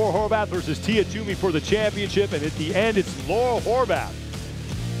 Laura Horvath versus Tia Toomey for the championship, and at the end, it's Laura Horvath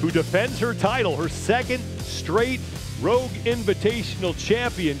who defends her title, her second straight Rogue Invitational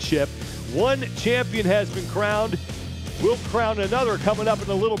championship. One champion has been crowned. We'll crown another coming up in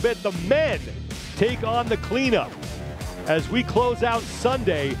a little bit. The men take on the cleanup as we close out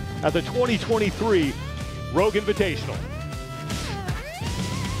Sunday at the 2023 Rogue Invitational.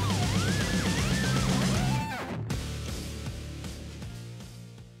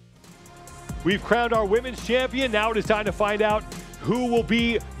 We've crowned our women's champion. Now it is time to find out who will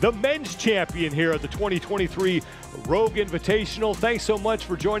be the men's champion here at the 2023 Rogue Invitational. Thanks so much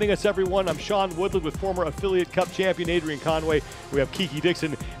for joining us, everyone. I'm Sean Woodland with former Affiliate Cup champion Adrian Conway. We have Kiki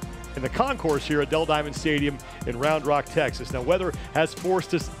Dixon in the concourse here at Dell Diamond Stadium in Round Rock, Texas. Now, weather has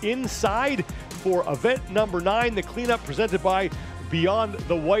forced us inside for event number 9, the cleanup presented by Beyond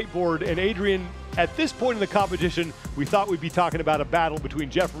the Whiteboard. And Adrian, at this point in the competition, we thought we'd be talking about a battle between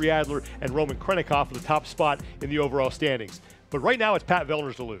Jeffrey Adler and Roman Krennikov for the top spot in the overall standings. But right now, it's Pat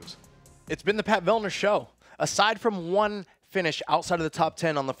Vellner's to lose. It's been the Pat Vellner show. Aside from one finish outside of the top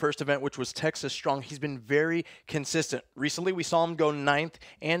 10 on the first event, which was Texas Strong, he's been very consistent. Recently, we saw him go 9th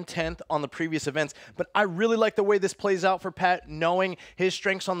and 10th on the previous events, but I really like the way this plays out for Pat, knowing his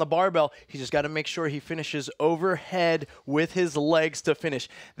strengths on the barbell. He's just got to make sure he finishes overhead with his legs to finish.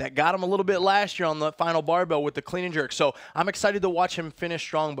 That got him a little bit last year on the final barbell with the clean and jerk, so I'm excited to watch him finish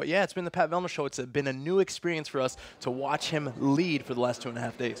strong. But yeah, it's been the Pat Vellner show. It's been a new experience for us to watch him lead for the last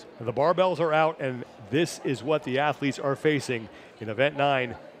 2.5 days. The barbells are out, and this is what the athletes are facing in event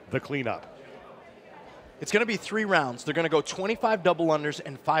 9, the cleanup. It's going to be 3 rounds. They're going to go 25 double unders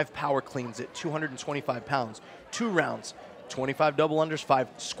and 5 power cleans at 225 pounds. 2 rounds, 25 double unders, 5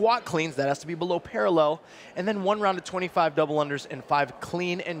 squat cleans, that has to be below parallel, and then 1 round of 25 double unders and 5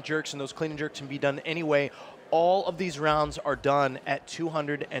 clean and jerks, and those clean and jerks can be done anyway. All of these rounds are done at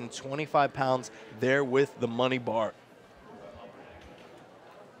 225 pounds there with the money bar.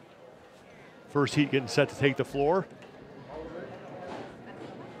 First heat getting set to take the floor.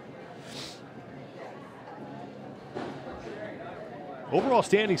 Overall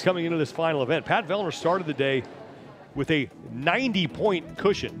standings coming into this final event. Pat Vellner started the day with a 90-point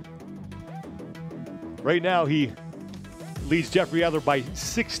cushion. Right now, he leads Jeffrey Adler by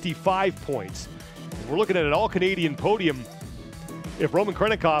 65 points. And we're looking at an all-Canadian podium. If Roman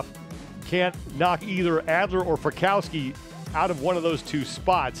Krennikov can't knock either Adler or Frykowski out of one of those 2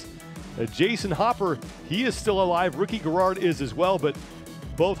 spots, Jason Hopper, he is still alive. Ricky Garrard is as well, but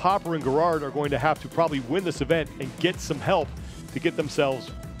both Hopper and Garrard are going to have to probably win this event and get some help to get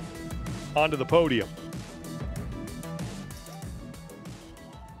themselves onto the podium.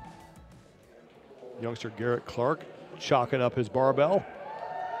 Youngster Garrett Clark chalking up his barbell.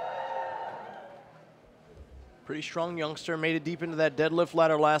 Pretty strong youngster, made it deep into that deadlift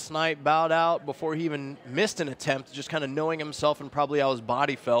ladder last night, bowed out before he even missed an attempt, just kind of knowing himself and probably how his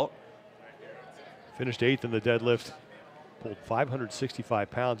body felt. Finished 8th in the deadlift, pulled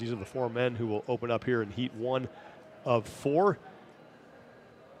 565 pounds. These are the 4 men who will open up here in heat 1 of 4.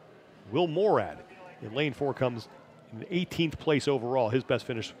 Will Morad in lane 4 comes in 18th place overall. His best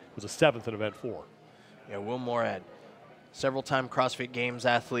finish was a 7th in event 4. Yeah, Will Morad, several-time CrossFit Games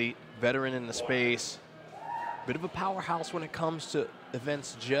athlete, veteran in the space, bit of a powerhouse when it comes to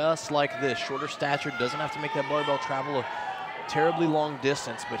events just like this. Shorter stature, doesn't have to make that barbell travel a terribly long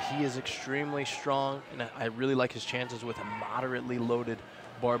distance, but he is extremely strong, and I really like his chances with a moderately loaded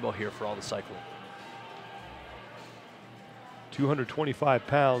barbell here for all the cycling. 225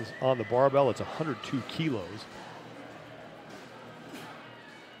 pounds on the barbell. It's 102 kilos.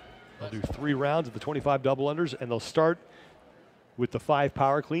 They'll do 3 rounds of the 25 double unders, and they'll start with the 5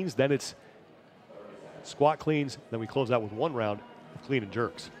 power cleans. Then it's squat cleans. Then we close out with 1 round of clean and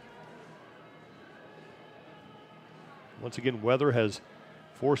jerks. Once again, weather has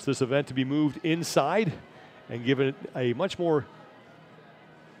forced this event to be moved inside and given it a much more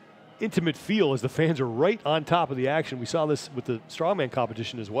intimate feel as the fans are right on top of the action. We saw this with the strongman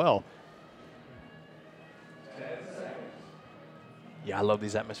competition as well. Yeah, I love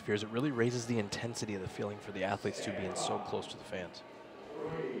these atmospheres. It really raises the intensity of the feeling for the athletes to being so close to the fans.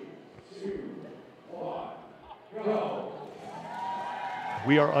 3, 2, 1, go.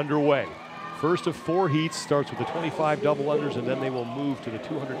 We are underway. First of 4 heats starts with the 25 double unders, and then they will move to the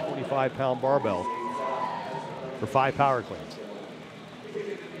 225-pound barbell for 5 power cleans.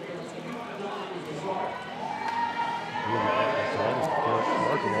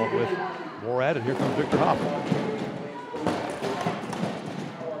 Mark along with Morad, and here comes Victor Hopper.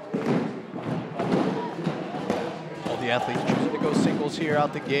 All the athletes choosing to go singles here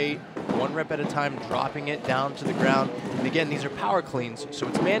out the gate, 1 rep at a time, dropping it down to the ground. And again, these are power cleans, so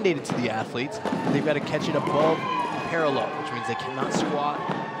it's mandated to the athletes. They've got to catch it above parallel, which means they cannot squat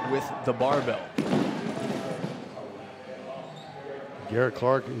with the barbell. Garrett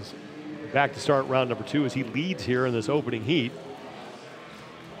Clark is back to start round number 2 as he leads here in this opening heat.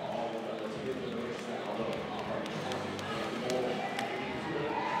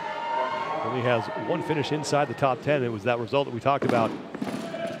 Only has 1 finish inside the top 10. It was that result that we talked about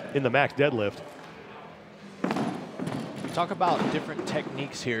in the max deadlift. We talk about different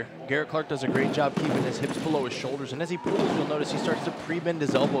techniques here. Garrett Clark does a great job keeping his hips below his shoulders, and as he pulls, you'll notice he starts to pre-bend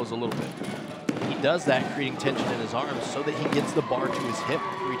his elbows a little bit. He does that, creating tension in his arms so that he gets the bar to his hip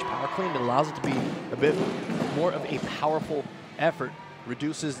for each power clean. It allows it to be a bit more of a powerful effort,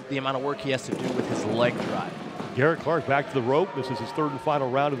 reduces the amount of work he has to do with his leg drive. Garrett Clark back to the rope. This is his 3rd and final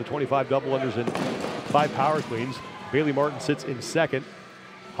round of the 25 double unders and 5 power cleans. Bailey Martin sits in 2nd.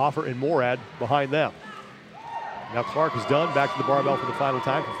 Hoffer and Morad behind them. Now Clark is done, back to the barbell for the final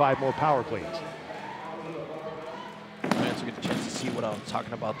time for 5 more power cleans. Man, so get the chance to see what I'm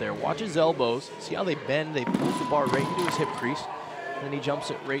talking about there. Watch his elbows, see how they bend, they pull the bar right into his hip crease, and then he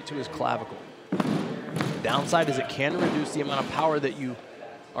jumps it right to his clavicle. The downside is it can reduce the amount of power that you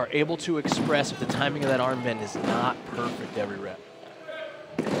are able to express if the timing of that arm bend is not perfect every rep.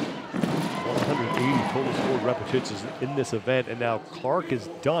 180 total scored repetitions in this event, and now Clark is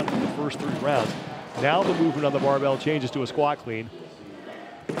done in the first 3 rounds. Now the movement on the barbell changes to a squat clean.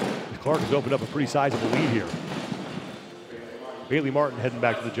 Clark has opened up a pretty sizable lead here. Bailey Martin heading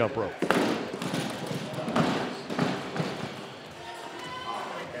back to the jump rope.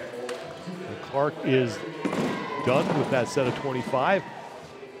 And Clark is done with that set of 25.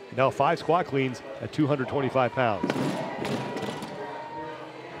 Now 5 squat cleans at 225 pounds.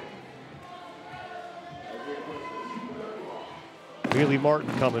 Bailey Martin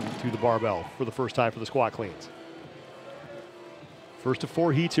coming to the barbell for the first time for the squat cleans. First of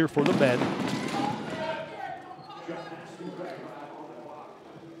 4 heats here for the men.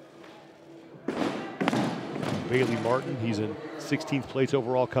 Bailey Martin, he's in 16th place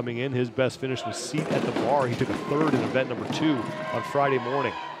overall coming in. His best finish was seat at the bar. He took a 3rd in event number 2 on Friday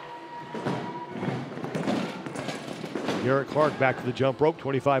morning. Garrett Clark back to the jump rope,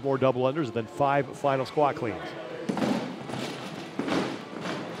 25 more double unders, and then 5 final squat cleans.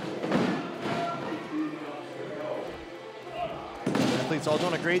 Athletes all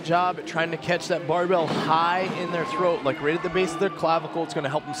doing a great job at trying to catch that barbell high in their throat, like right at the base of their clavicle. It's going to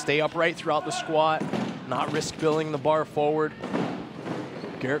help them stay upright throughout the squat, not risk spilling the bar forward.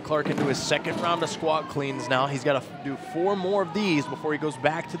 Garrett Clark into his 2nd round of squat cleans now. He's got to do 4 more of these before he goes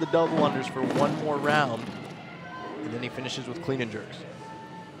back to the double unders for 1 more round. And then he finishes with clean and jerks.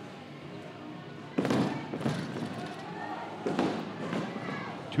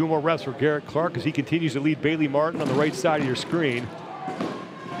 Two more reps for Garrett Clark as he continues to lead Bailey Martin on the right side of your screen.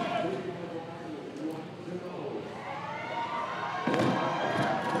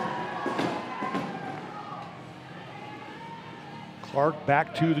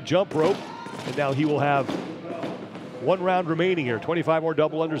 back to the jump rope, and now he will have 1 round remaining here. 25 more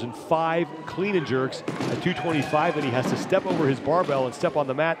double unders and 5 clean and jerks at 225, and he has to step over his barbell and step on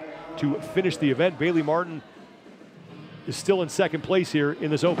the mat to finish the event. Bailey Martin is still in second place here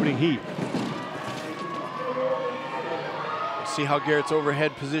in this opening heat. See how Garrett's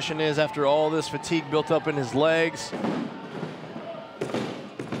overhead position is after all this fatigue built up in his legs. Been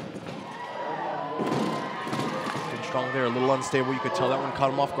strong there, a little unstable. You could tell that one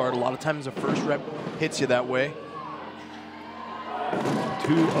caught him off guard. A lot of times the first rep hits you that way.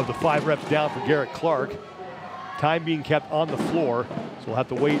 2 of the 5 reps down for Garrett Clark. Time being kept on the floor, so we'll have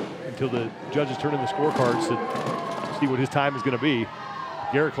to wait until the judges turn in the scorecards to see what his time is going to be.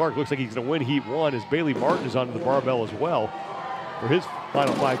 Garrett Clark looks like he's going to win heat 1 as Bailey Martin is onto the barbell as well for his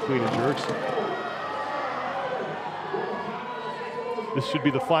final 5 clean and jerks. This should be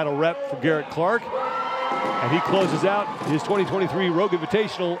the final rep for Garrett Clark, and he closes out his 2023 Rogue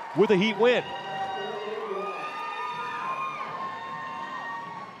Invitational with a heat win.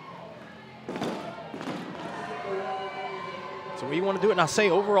 So we want to do it. And I'll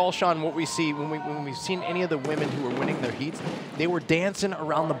say overall, Sean, what we see when we've seen any of the women who are winning their heats, they were dancing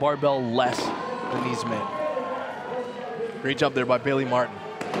around the barbell less than these men. Great job there by Bailey Martin.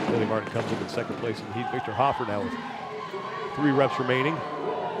 Bailey Martin comes in second place in the heat. Victor Hoffer now with 3 reps remaining.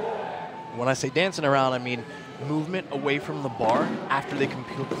 When I say dancing around, I mean movement away from the bar after they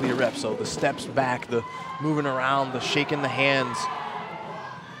complete a rep. So the steps back, the moving around, the shaking the hands.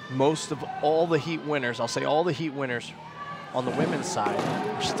 Most of all the heat winners, I'll say all the heat winners on the women's side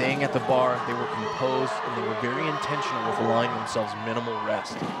were staying at the bar. They were composed and they were very intentional with allowing themselves minimal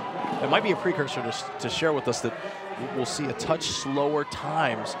rest. It might be a precursor to share with us that we'll see a touch slower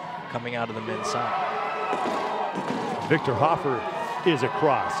times coming out of the men's side. Victor Hoffer is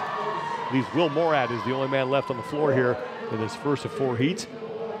across. Leaves Will Morad is the only man left on the floor here in this first of 4 heats.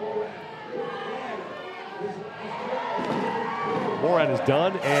 Morad is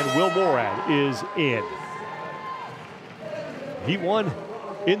done, and Will Morad is in. Heat 1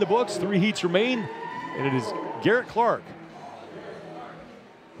 in the books, 3 heats remain, and it is Garrett Clark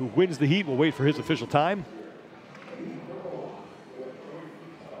who wins the heat. We'll wait for his official time.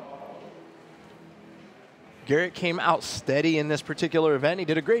 Garrett came out steady in this particular event. He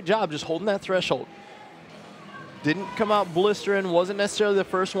did a great job just holding that threshold. Didn't come out blistering, wasn't necessarily the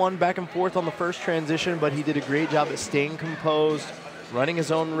first one back and forth on the first transition, but he did a great job at staying composed, running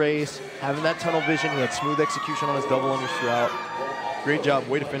his own race, having that tunnel vision. He had smooth execution on his double unders throughout. Great job,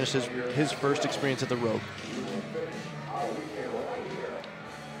 way to finish his first experience at the Rogue.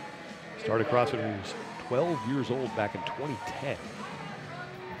 Started CrossFit when he was 12 years old back in 2010.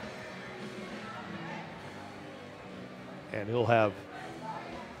 And he'll have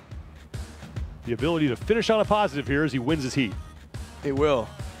the ability to finish on a positive here as he wins his heat. He will.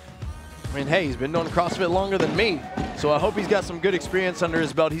 I mean, hey, he's been doing CrossFit longer than me, so I hope he's got some good experience under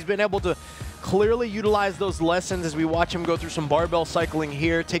his belt. He's been able to clearly utilize those lessons as we watch him go through some barbell cycling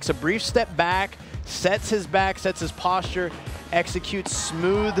here. Takes a brief step back, sets his back, sets his posture, executes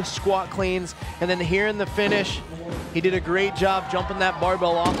smooth squat cleans, and then here in the finish, he did a great job jumping that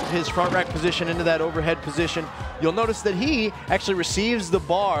barbell off of his front rack position into that overhead position. You'll notice that he actually receives the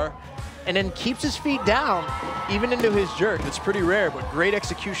bar and then keeps his feet down even into his jerk. It's pretty rare, but great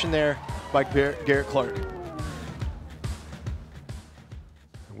execution there by Garrett Clark.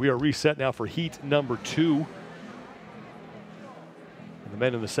 We are reset now for heat number 2. And the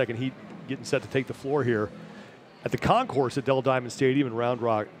men in the second heat getting set to take the floor here at the concourse at Dell Diamond Stadium in Round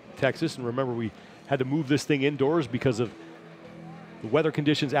Rock, Texas. And remember, we had to move this thing indoors because of the weather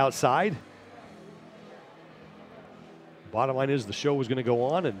conditions outside. Bottom line is the show was going to go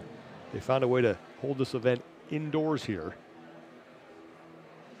on, and they found a way to hold this event indoors here.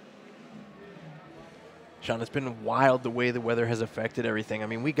 Sean, it's been wild the way the weather has affected everything. I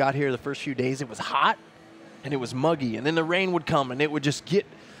mean, we got here the first few days, it was hot and it was muggy, and then the rain would come and it would just get,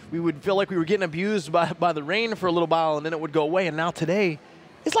 we would feel like we were getting abused by the rain for a little while, and then it would go away. And now today,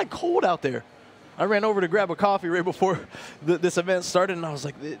 it's like cold out there. I ran over to grab a coffee right before this event started, and I was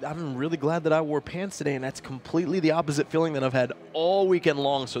like, I'm really glad that I wore pants today, and that's completely the opposite feeling that I've had all weekend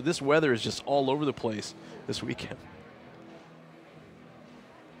long. So this weather is just all over the place this weekend.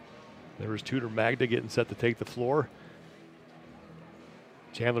 There was Tudor Magda getting set to take the floor.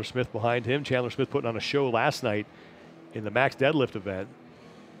 Chandler Smith behind him. Chandler Smith putting on a show last night in the max deadlift event.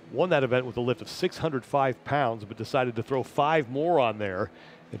 Won that event with a lift of 605 pounds, but decided to throw 5 more on there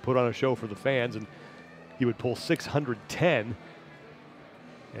and put on a show for the fans. And he would pull 610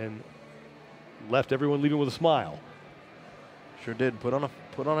 and left everyone leaving with a smile. Sure did. Put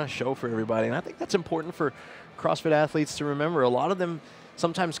on a show for everybody, and I think that's important for CrossFit athletes to remember. A lot of them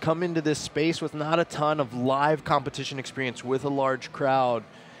sometimes come into this space with not a ton of live competition experience with a large crowd,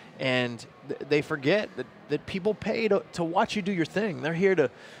 and they forget that people pay to watch you do your thing. They're here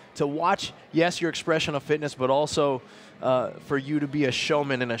to watch, yes, your expression of fitness, but also for you to be a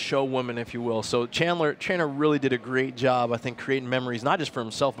showman and a showwoman, if you will. So Trainer really did a great job, I think, creating memories, not just for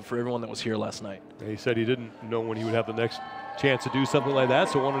himself, but for everyone that was here last night. He said he didn't know when he would have the next chance to do something like that,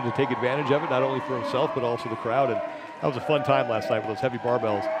 so wanted to take advantage of it, not only for himself, but also the crowd. And that was a fun time last night with those heavy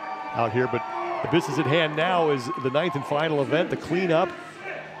barbells out here. But the business at hand now is the 9th and final event, the cleanup.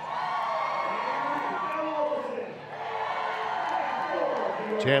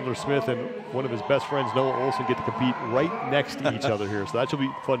 Chandler Smith and one of his best friends, Noah Olson, get to compete right next to each other here. So that should be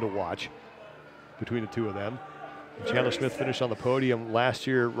fun to watch between the two of them. And Chandler Smith finished on the podium last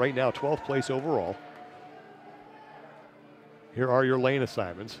year, right now 12th place overall. Here are your lane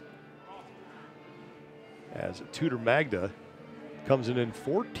assignments. As Tudor Magda comes in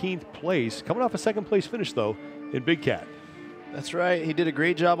 14th place, coming off a 2nd place finish though in Big Cat. That's right. He did a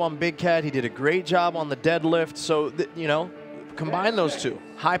great job on Big Cat. He did a great job on the deadlift. So, you know, combine those two.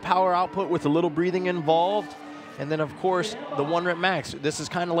 High power output with a little breathing involved. And then, of course, the 1 rep max. This is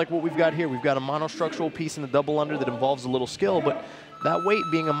kind of like what we've got here. We've got a monostructural piece in the double under that involves a little skill, but that weight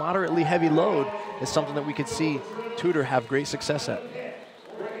being a moderately heavy load is something that we could see Tudor have great success at.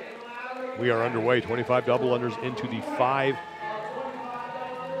 We are underway, 25 double unders into the 5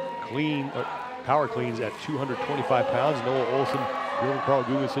 clean power cleans at 225 pounds. Noah Olson, Bjorn Carl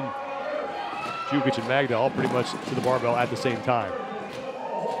Guggensen, Jukic, and Magda all pretty much to the barbell at the same time.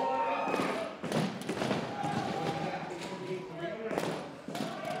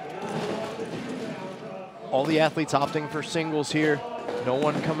 All the athletes opting for singles here. No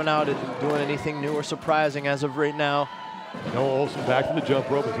one coming out and doing anything new or surprising as of right now. Noah Olson back to the jump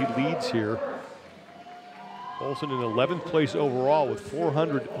rope as he leads here. Olson in 11th place overall with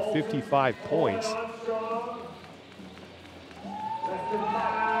 455 points. Only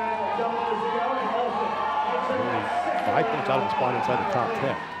 5 points out of the spot inside the top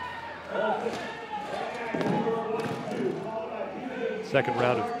 10. Second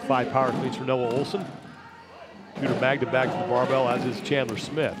round of 5 power cleans for Noah Olson. Tudor Magda back to the barbell, as is Chandler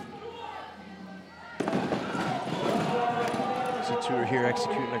Smith. Tudor here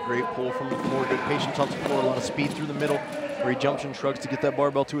executing a great pull from the floor. Good patience on the floor, a lot of speed through the middle, where he jumps and shrugs to get that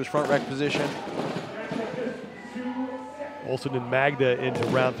barbell to his front rack position. Olson and Magda into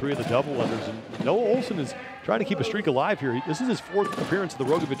round 3 of the double unders. And Noah Olson is trying to keep a streak alive here. This is his 4th appearance at the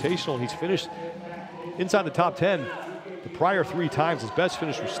Rogue Invitational, and he's finished inside the top 10 the prior 3 times. His best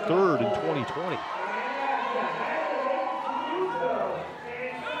finish was 3rd in 2020.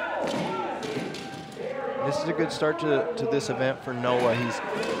 This is a good start to this event for Noah.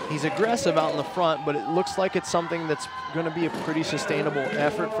 He's aggressive out in the front, but it looks like it's something that's going to be a pretty sustainable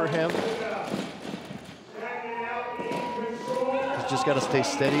effort for him. He's just got to stay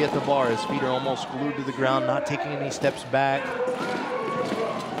steady at the bar. His feet are almost glued to the ground, not taking any steps back,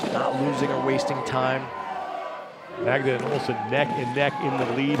 not losing or wasting time. Magda and Olson neck and neck in the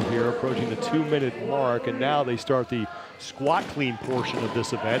lead here, approaching the 2-minute mark, and now they start the squat clean portion of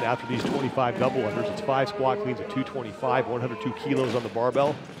this event. After these 25 double unders, it's 5 squat cleans at 225, 102 kilos on the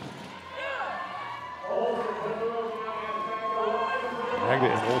barbell. Magda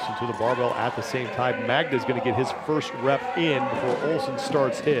and Olson to the barbell at the same time. Magda's going to get his first rep in before Olson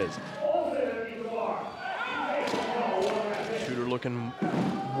starts his. Tudor looking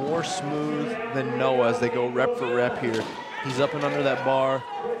more smooth than Noah as they go rep for rep here. He's up and under that bar.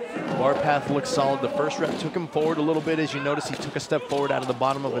 Bar path looks solid. The first rep took him forward a little bit. As you notice, he took a step forward out of the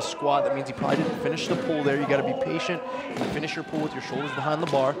bottom of his squat. That means he probably didn't finish the pull there. You got to be patient and finish your pull with your shoulders behind the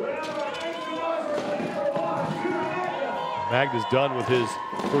bar. Magda's done with his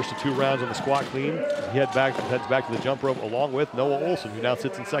first of 2 rounds on the squat clean. He heads back to the jump rope along with Noah Olson, who now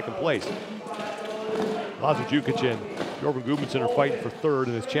sits in 2nd place. Laza Jukic and Jorgen Gudmundsson are fighting for 3rd,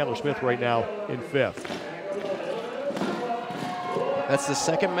 and it's Chandler Smith right now in 5th. That's the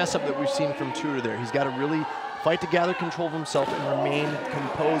 2nd mess up that we've seen from Tudor there. He's got to really fight to gather control of himself and remain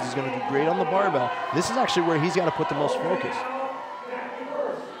composed. He's going to do great on the barbell. This is actually where he's got to put the most focus.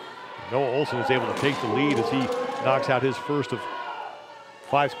 Noah Olson is able to take the lead as he knocks out his first of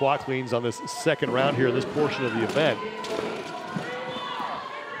 5 squat cleans on this 2nd round here in this portion of the event.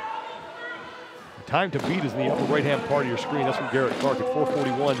 The time to beat is in the upper right-hand part of your screen. That's from Garrett Clark at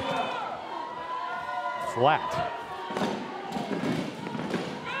 4:41 flat.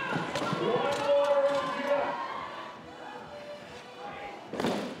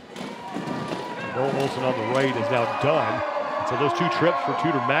 Noah Olson on the right is now done. And so those 2 trips for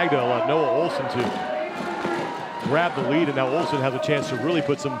Tudor Magda allow Noah Olson to grabbed the lead, and now Olsen has a chance to really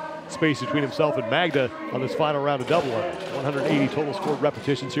put some space between himself and Magda on this final round of double unders. 180 total scored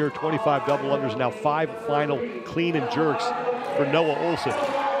repetitions here, 25 double unders, and now 5 final clean and jerks for Noah Olsen.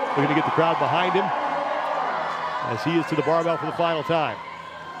 Looking to get the crowd behind him as he is to the barbell for the final time.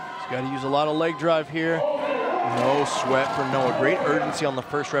 He's got to use a lot of leg drive here. No sweat for Noah. Great urgency on the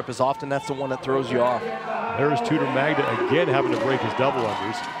first rep, as often that's the one that throws you off. There's Tudor Magda again having to break his double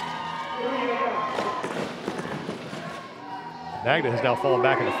unders. Magda has now fallen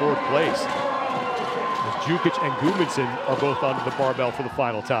back into 4th place, as Jukic and Gudmundsson are both onto the barbell for the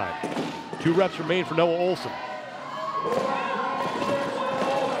final time. 2 reps remain for Noah Olsen.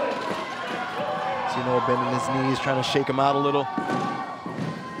 See Noah bending his knees, trying to shake him out a little.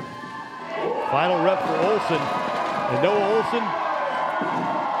 Final rep for Olsen, and Noah Olsen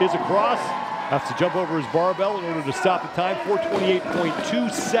is across. Has to jump over his barbell in order to stop the time.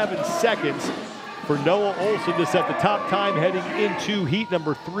 4:28.27 seconds for Noah Olsen to set the top time heading into heat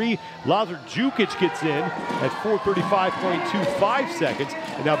number 3. Lazar Jukic gets in at 4:35.25 seconds.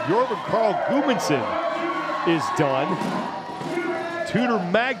 And now Bjorn Carl Gudmundsson is done. Tudor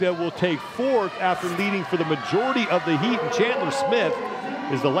Magda will take 4th after leading for the majority of the heat, and Chandler Smith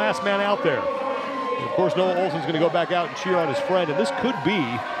is the last man out there. And of course, Noah Olsen's going to go back out and cheer on his friend, and this could be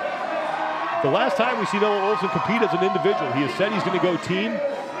the last time we see Noah Olsen compete as an individual. He has said he's going to go team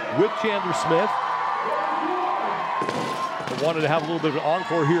with Chandler Smith. I wanted to have a little bit of an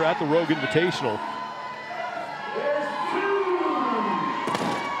encore here at the Rogue Invitational.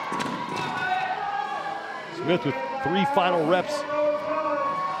 Smith with 3 final reps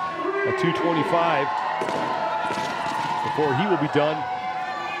at 2:25 before he will be done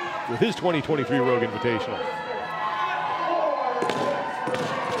with his 2023 Rogue Invitational.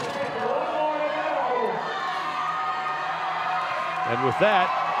 And with that,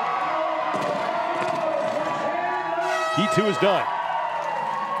 heat 2 is done.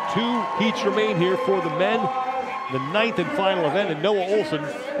 2 heats remain here for the men, the 9th and final event, and Noah Olsen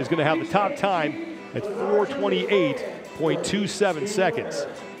is going to have the top time at 4:28.27 seconds.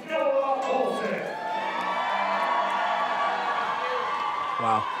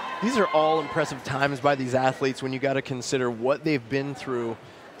 Wow. These are all impressive times by these athletes when you got to consider what they've been through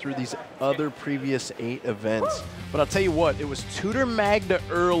these other previous 8 events. But I'll tell you what, it was Tudor Magda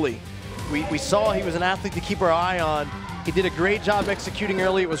early. We saw he was an athlete to keep our eye on. He did a great job executing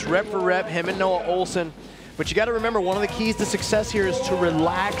early. It was rep for rep, him and Noah Olsen. But you got to remember, one of the keys to success here is to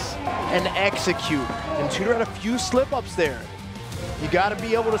relax and execute. And Tudor had a few slip-ups there. You got to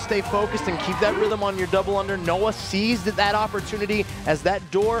be able to stay focused and keep that rhythm on your double under. Noah seized that opportunity. As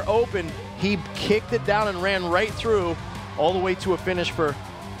that door opened, he kicked it down and ran right through all the way to a finish for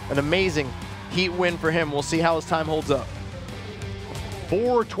an amazing heat win for him. We'll see how his time holds up.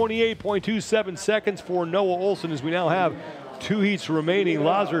 4:28.27 seconds for Noah Olsen, as we now have 2 heats remaining.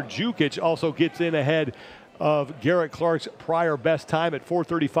 Lazar Jukic also gets in ahead of Garrett Clark's prior best time at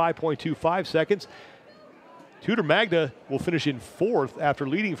 4:35.25 seconds. Tudor Magda will finish in 4th after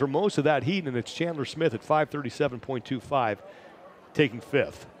leading for most of that heat, and it's Chandler Smith at 5:37.25 taking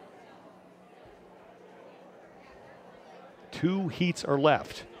 5th. 2 heats are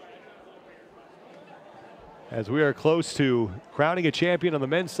left, as we are close to crowning a champion on the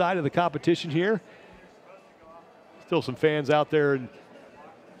men's side of the competition here. Still some fans out there and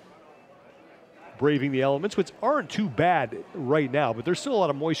braving the elements, which aren't too bad right now, but there's still a lot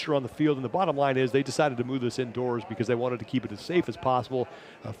of moisture on the field, and the bottom line is they decided to move this indoors because they wanted to keep it as safe as possible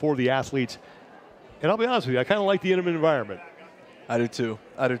for the athletes. And I'll be honest with you, I kind of like the intimate environment. I do too.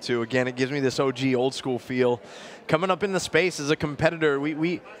 I do too. Again, it gives me this OG old school feel. Coming up in the space as a competitor,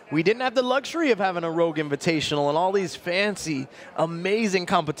 we didn't have the luxury of having a Rogue Invitational and all these fancy, amazing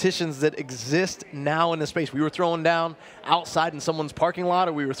competitions that exist now in the space. We were throwing down outside in someone's parking lot,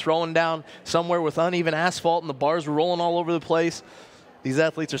 or we were throwing down somewhere with uneven asphalt and the bars were rolling all over the place. These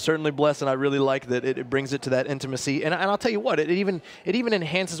athletes are certainly blessed, and I really like that it brings it to that intimacy. And I'll tell you what, it even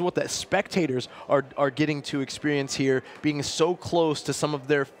enhances what the spectators are getting to experience here, being so close to some of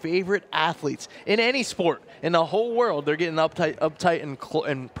their favorite athletes in any sport in the whole world. They're getting uptight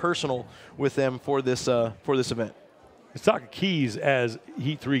and personal with them for this event. Let's talk keys as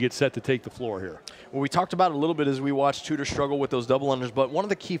Heat 3 gets set to take the floor here. Well, we talked about it a little bit as we watched Tudor struggle with those double unders, but one of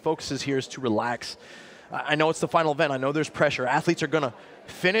the key focuses here is to relax. I know it's the final event. I know there's pressure. Athletes are going to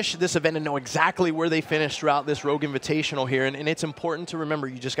finish this event and know exactly where they finish throughout this Rogue Invitational here, and it's important to remember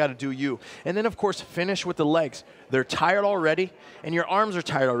you just got to do you. And then, of course, finish with the legs. They're tired already, and your arms are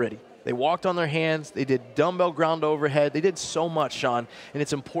tired already. They walked on their hands. They did dumbbell ground overhead. They did so much, Sean, and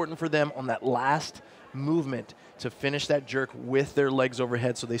it's important for them on that last movement to finish that jerk with their legs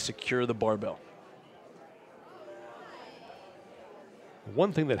overhead so they secure the barbell.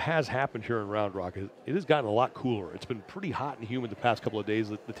 One thing that has happened here in Round Rock is it has gotten a lot cooler. It's been pretty hot and humid the past couple of days.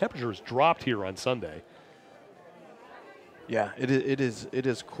 The temperature has dropped here on Sunday. Yeah, it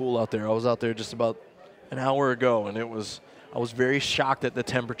is cool out there. I was out there just about an hour ago, and I was very shocked at the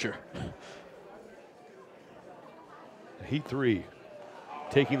temperature. Heat 3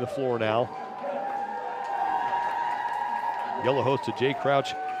 taking the floor now. Yellow host to Jay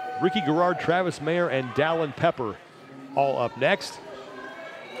Crouch, Ricky Garrard, Travis Mayer, and Dallin Pepper all up next.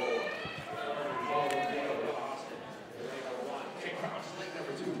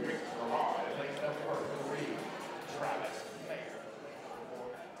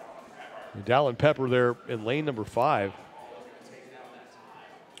 Dallin Pepper there in lane number 5.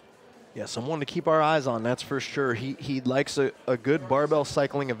 Yeah, someone to keep our eyes on, that's for sure. He likes a good barbell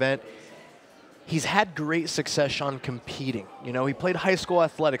cycling event. He's had great success on competing. You know, he played high school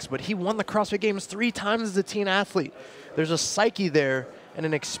athletics, but he won the CrossFit Games 3 times as a teen athlete. There's a psyche there and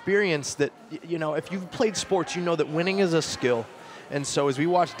an experience that, you know, if you've played sports, you know that winning is a skill. And so as we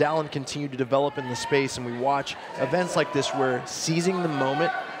watch Dallin continue to develop in the space and we watch events like this where seizing the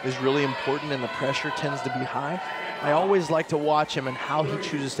moment is really important and the pressure tends to be high, I always like to watch him and how he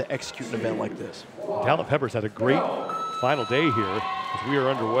chooses to execute an event like this. Dallin Pepper's had a great final day here as we are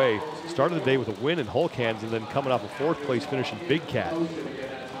underway. Started the day with a win in Hulk Hands and then coming off a 4th place finish in Big Cat.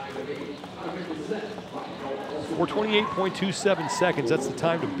 4:28.27 seconds, that's the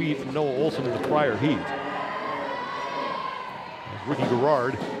time to beat from Noah Olson in the prior heat. As Ricky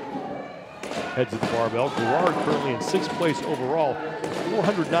Garrard heads to the barbell. Garrard currently in 6th place overall,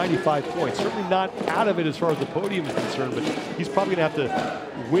 495 points. Certainly not out of it as far as the podium is concerned, but he's probably gonna have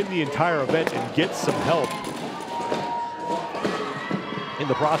to win the entire event and get some help in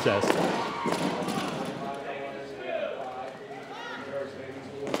the process.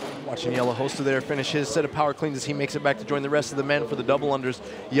 Watching Yella Hosta there finish his set of power cleans as he makes it back to join the rest of the men for the double unders.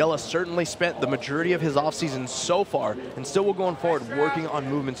 Yella certainly spent the majority of his offseason so far and still will going forward working on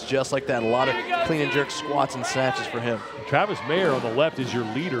movements just like that. A lot of clean and jerk squats and snatches for him. Travis Mayer on the left is your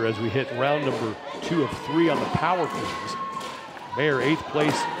leader as we hit round number 2 of 3 on the power cleans. Mayer 8th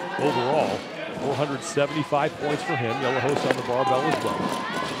place overall, 475 points for him. Yella Hosta on the barbell as well.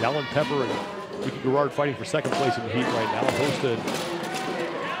 Dallin Pepper and Ricky Garrard fighting for 2nd place in the heat right now. Hosta and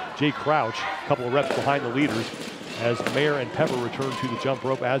Jay Crouch, a couple of reps behind the leaders as Mayer and Pepper return to the jump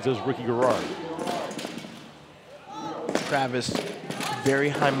rope, as does Ricky Garrard. Travis, very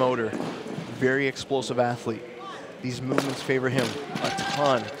high motor, very explosive athlete. These movements favor him a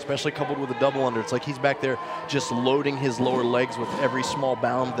ton, especially coupled with a double under. It's like he's back there just loading his lower legs with every small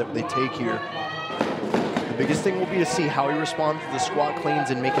bound that they take here. The biggest thing will be to see how he responds to the squat cleans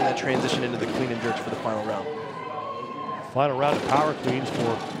and making that transition into the clean and jerks for the final round. Final round of power cleans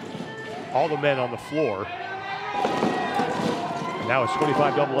for all the men on the floor. Now it's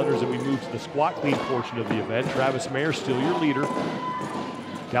 25 double unders and we move to the squat clean portion of the event. Travis Mayer still your leader.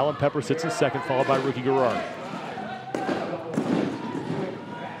 Dallin Pepper sits in 2nd, followed by Ricky Garrard.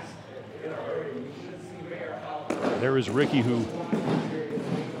 There is Ricky, who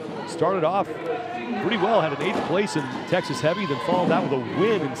started off pretty well, had an 8th place in Texas Heavy, then followed out with a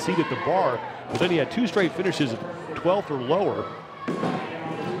win and seat at the bar. But then he had 2 straight finishes 12th or lower.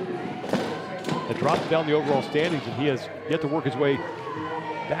 That dropped down the overall standings, and he has yet to work his way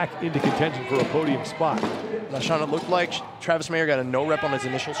back into contention for a podium spot. Now, Sean, it looked like Travis Mayer got a no rep on his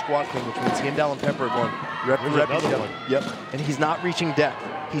initial squat clean, which means he and Dallin Pepper are going rep to rep. Another one. Yep, and he's not reaching depth.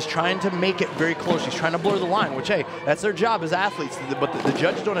 He's trying to make it very close. He's trying to blur the line, which, hey, that's their job as athletes. But the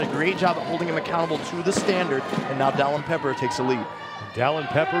judge is doing a great job at holding him accountable to the standard, and now Dallin Pepper takes the lead. Dallin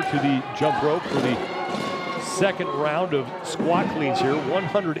Pepper to the jump rope for the 2nd round of squat cleans here.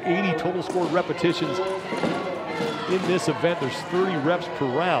 180 total scored repetitions in this event. There's 30 reps per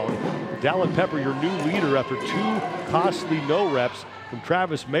round. Dallin Pepper, your new leader after 2 costly no reps from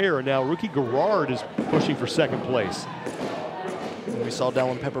Travis Mayer, and now Ricky Garrard is pushing for 2nd place. And we saw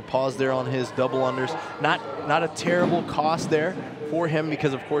Dallin Pepper pause there on his double unders. Not a terrible cost there for him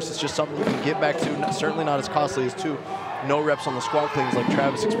because, of course, it's just something you can get back to. Certainly not as costly as 2 no reps on the squat cleans like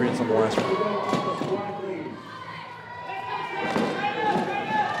Travis experienced on the last one.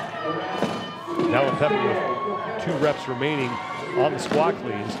 Dallin Pepper with 2 reps remaining on the squat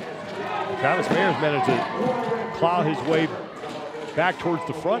cleans. Travis Mayer's managed to claw his way back towards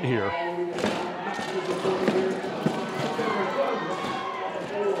the front here.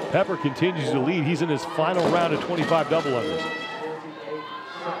 Pepper continues to lead. He's in his final round of 25 double unders.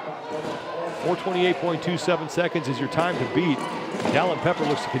 4:28.27 seconds is your time to beat. Dallin Pepper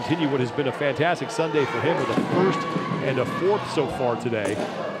looks to continue what has been a fantastic Sunday for him with a 1st and a 4th so far today.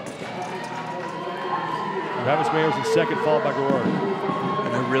 Travis Mayer's in 2nd, followed by Garrard.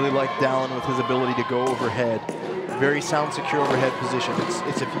 really like Dallin with his ability to go overhead. Very sound, secure overhead position.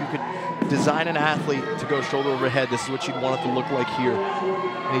 It's if you could design an athlete to go shoulder overhead, this is what you'd want it to look like here.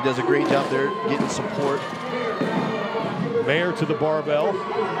 And he does a great job there getting support. Mayer to the barbell.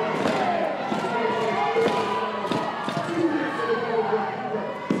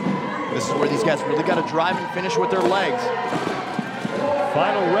 This is where these guys really got to drive and finish with their legs.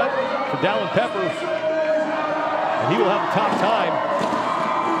 Final rep for Dallin Pepper. And he will have the top time.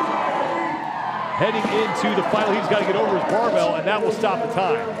 Heading into the final, he's got to get over his barbell, and that will stop the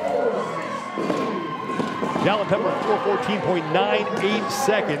time. Dallin Pepper, 4:14.98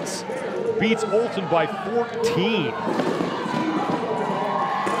 seconds, beats Olsen by 14.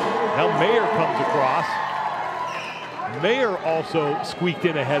 Now Mayer comes across. Mayer also squeaked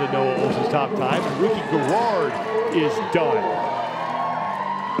in ahead of Noah Olsen's top time. Ricky Garrard is done.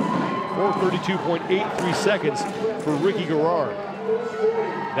 4:32.83 seconds for Ricky Garrard.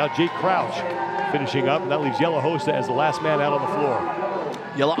 Now Jake Crouch finishing up, and that leaves Yellow Hosta as the last man out on the floor.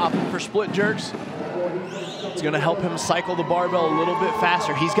 Yellow opting for split jerks. It's going to help him cycle the barbell a little bit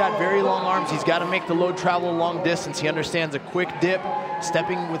faster. He's got very long arms. He's got to make the load travel a long distance. He understands a quick dip.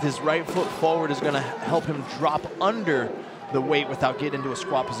 Stepping with his right foot forward is going to help him drop under the weight without getting into a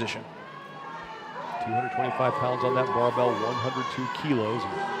squat position. 225 pounds on that barbell, 102 kilos.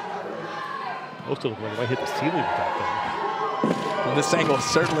 Most of them might hit the ceiling with that thing. Well, this angle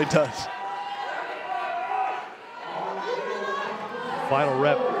certainly does. Final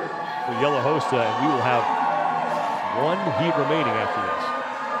rep for Yellow Hosta, and we will have one heat remaining after this.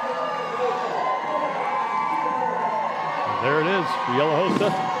 And there it is for Yellow Hosta.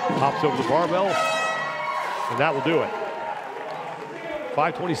 Hops over the barbell, and that will do it.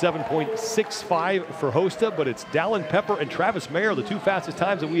 5:27.65 for Hosta, but it's Dallin Pepper and Travis Mayer, the two fastest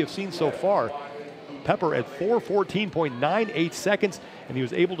times that we have seen so far. Pepper at 4:14.98 seconds, and he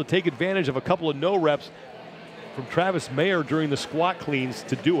was able to take advantage of a couple of no reps from Travis Mayer during the squat cleans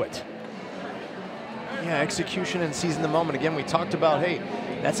to do it. Yeah, execution and seizing the moment. Again, we talked about, hey,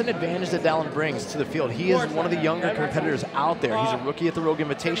 that's an advantage that Dallin brings to the field. He is one of the younger competitors out there. He's a rookie at the Rogue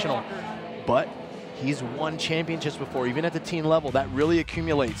Invitational, but he's won championships before, even at the teen level. That really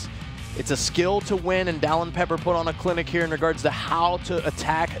accumulates. It's a skill to win, and Dallin Pepper put on a clinic here in regards to how to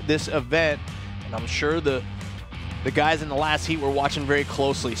attack this event. And I'm sure the guys in the last heat were watching very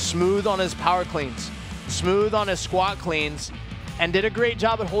closely. Smooth on his power cleans, smooth on his squat cleans, and did a great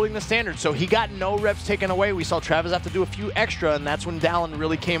job at holding the standard. So he got no reps taken away. We saw Travis have to do a few extra, and that's when Dallin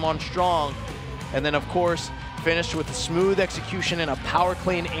really came on strong. And then, of course, finished with a smooth execution and a power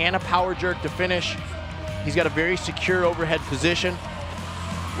clean and a power jerk to finish. He's got a very secure overhead position,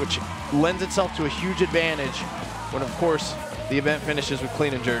 which lends itself to a huge advantage when, of course, the event finishes with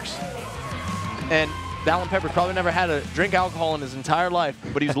clean and jerks. And Dallin Pepper probably never had a drink alcohol in his entire life,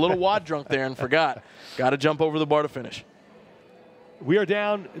 but he was a little wad drunk there and forgot. Got to jump over the bar to finish. We are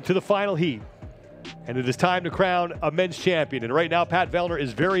down to the final heat, and it is time to crown a men's champion. And right now, Pat Vellner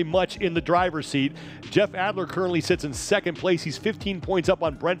is very much in the driver's seat. Jeff Adler currently sits in second place. He's 15 points up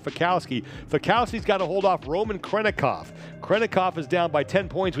on Brent Fikowski. Fikowski's got to hold off Roman Krennikov. Krennikov is down by 10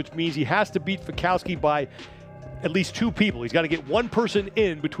 points, which means he has to beat Fikowski by at least two people. He's got to get one person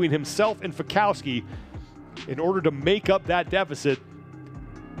in between himself and Fikowski in order to make up that deficit.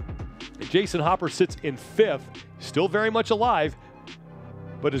 And Jason Hopper sits in fifth, still very much alive,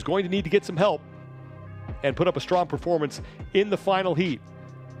 but is going to need to get some help and put up a strong performance in the final heat.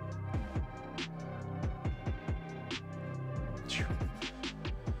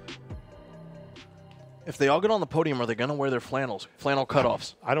 If they all get on the podium, are they going to wear their flannel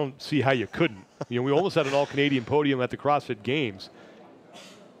cutoffs? I don't see how you couldn't. You know, we almost had an all-Canadian podium at the CrossFit Games.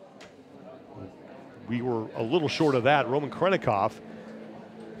 We were a little short of that. Roman Krennikov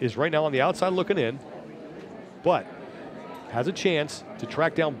is right now on the outside looking in, but has a chance to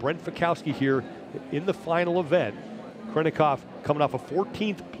track down Brent Fikowski here in the final event. Krennikov coming off a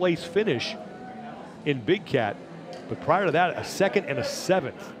 14th place finish in Big Cat, but prior to that, a second and a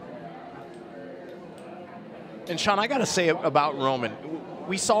 7th. And Sean, I got to say about Roman,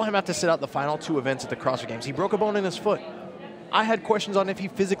 we saw him have to sit out the final two events at the CrossFit Games. He broke a bone in his foot. I had questions on if he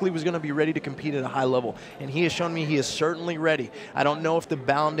physically was going to be ready to compete at a high level, and he has shown me he is certainly ready. I don't know if the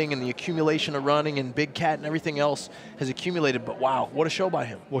bounding and the accumulation of running and Big Cat and everything else has accumulated, but wow, what a show by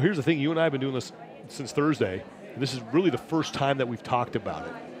him. Well, here's the thing. You and I have been doing this since Thursday, and this is really the first time that we've talked about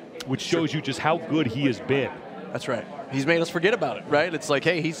it, which shows you just how good he has been. That's right. He's made us forget about it, right? It's like,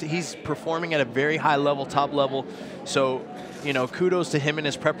 hey, he's performing at a very high level, top level. So, you know, kudos to him and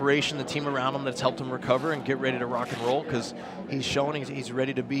his preparation, the team around him that's helped him recover and get ready to rock and roll, because he's shown he's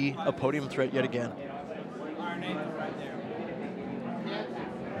ready to be a podium threat yet again.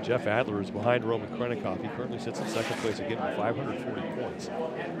 Jeff Adler is behind Roman Krennikov. He currently sits in second place again with 540 points.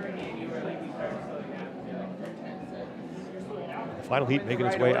 The final heat making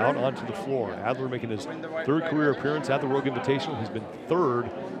its way out onto the floor. Adler making his third career appearance at the Rogue Invitational. He's been third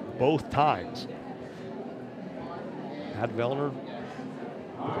both times. Pat Vellner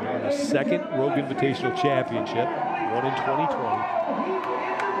on his second Rogue Invitational championship, won in 2020.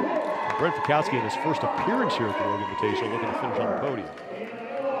 And Brent Fikowski in his first appearance here at the Rogue Invitational, looking to finish on the podium.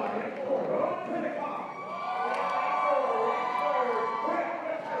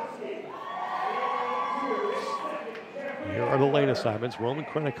 Here are the lane assignments. Roman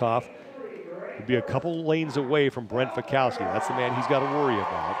Krennikov would be a couple lanes away from Brent Fikowski. That's the man he's got to worry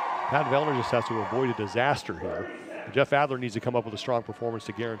about. Pat Vellner just has to avoid a disaster here. Jeff Adler needs to come up with a strong performance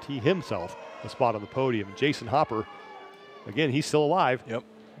to guarantee himself a spot on the podium. And Jason Hopper, again, he's still alive,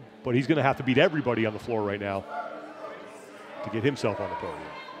 but he's going to have to beat everybody on the floor right now to get himself on the podium.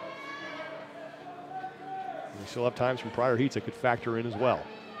 And we still have times from prior heats that could factor in as well.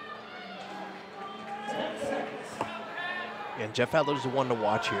 And Jeff Adler's the one to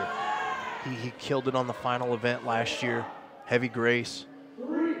watch here. He killed it on the final event last year. Heavy grace.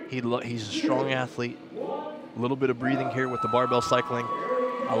 He's a strong athlete. A little bit of breathing here with the barbell cycling.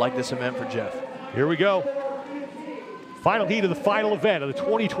 I like this event for Jeff. Here we go. Final heat of the final event of the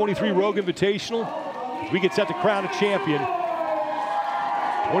 2023 Rogue Invitational. As we get set to crown a champion.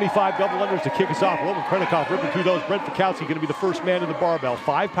 25 double unders to kick us off. Roman Krennikov ripping through those. Brent Fikowski going to be the first man to the barbell.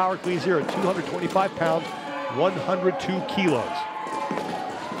 5 power cleans here at 225 pounds, 102 kilos.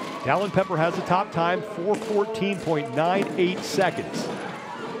 Dallin Pepper has the top time, 4:14.98 seconds.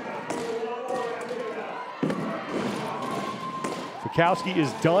 Fikowski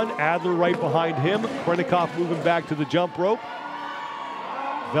is done. Adler right behind him. Krennikov moving back to the jump rope.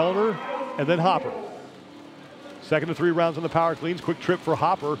 Vellner and then Hopper. Second to 3 rounds on the power cleans. Quick trip for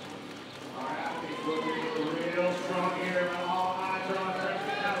Hopper.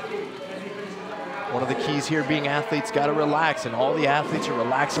 One of the keys here being athletes got to relax, and all the athletes are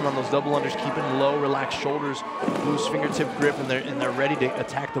relaxing on those double unders, keeping low, relaxed shoulders, loose fingertip grip, and they're ready to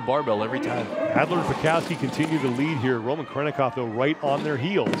attack the barbell every time. Adler and Fikowski continue to lead here. Roman Krennikov, though, right on their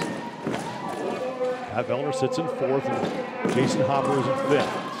heels. Pat Vellner sits in 4th, and Jason Hopper is in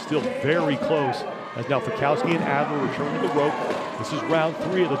 5th. Still very close, as now Fikowski and Adler return to the rope. This is round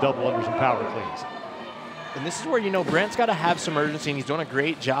 3 of the double unders and power cleans. And this is where, you know, Brent's got to have some urgency, and he's doing a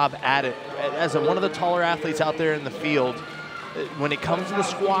great job at it. As one of the taller athletes out there in the field, when it comes to the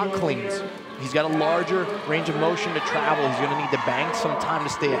squat cleans, he's got a larger range of motion to travel. He's going to need to bank some time to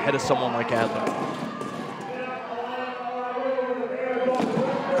stay ahead of someone like Adler.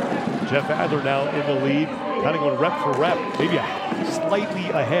 Jeff Adler now in the lead, kind of going rep for rep, maybe slightly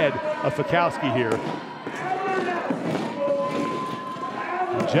ahead of Fikowski here.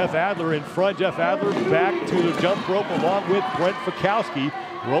 Jeff Adler in front. Jeff Adler back to the jump rope along with Brent Fikowski.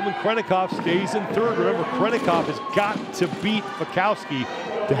 Roman Krennikov stays in 3rd. Remember, Krennikov has got to beat Fikowski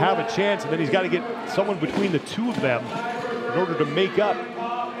to have a chance, and then he's got to get someone between the two of them in order to make up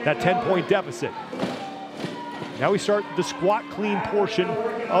that 10-point deficit. Now we start the squat clean portion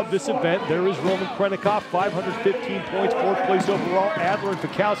of this event. There is Roman Krennikov, 515 points, 4th place overall. Adler and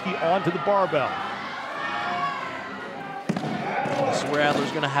Fikowski onto the barbell. This is where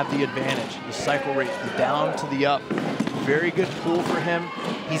Adler's going to have the advantage. The cycle rate, the down to the up. Very good pull for him.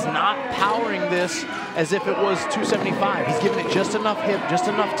 He's not powering this as if it was 275. He's giving it just enough hip, just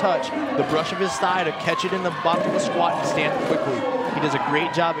enough touch, the brush of his thigh to catch it in the bottom of the squat and stand quickly. He does a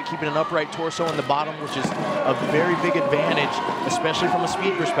great job at keeping an upright torso in the bottom, which is a very big advantage, especially from a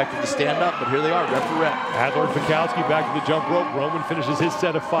speed perspective, to stand up. But here they are, rep for rep. Adler and Fikowski back to the jump rope. Roman finishes his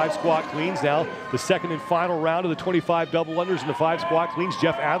set of 5 squat cleans. Now the second and final round of the 25 double unders and the 5 squat cleans.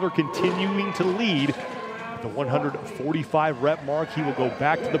 Jeff Adler continuing to lead. At the 145 rep mark, he will go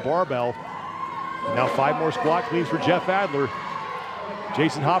back to the barbell. Now 5 more squat cleans for Jeff Adler.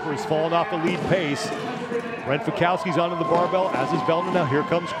 Jason Hopper has fallen off the lead pace. Brent Fikowski's onto the barbell, as is Vellner. Now here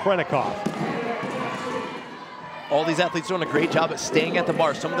comes Krennikov. All these athletes doing a great job at staying at the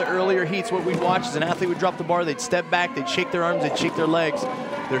bar. Some of the earlier heats, what we'd watch is an athlete would drop the bar, they'd step back, they'd shake their arms, they'd shake their legs.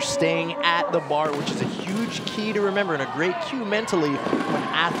 They're staying at the bar, which is a huge key to remember and a great cue mentally when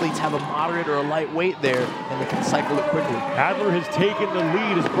athletes have a moderate or a light weight there and they can cycle it quickly. Adler has taken the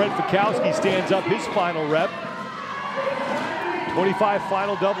lead as Brent Fikowski stands up his final rep. 25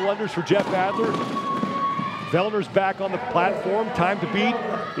 final double unders for Jeff Adler. Vellner's back on the platform. Time to beat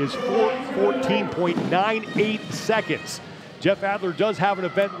is 4:14.98 seconds. Jeff Adler does have an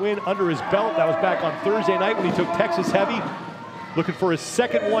event win under his belt. That was back on Thursday night when he took Texas Heavy. Looking for his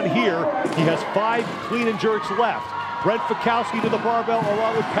second one here. He has 5 clean and jerks left. Brent Fikowski to the barbell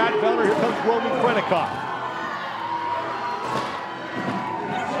along with Pat Vellner. Here comes Roman Krennikov.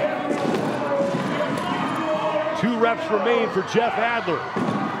 Two reps remain for Jeff Adler.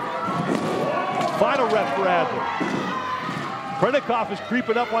 Final rep for Adler. Krennikov is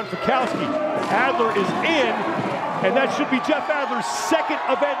creeping up on Fikowski. Adler is in, and that should be Jeff Adler's second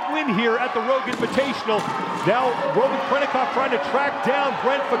event win here at the Rogue Invitational. Now Roman Krennikov trying to track down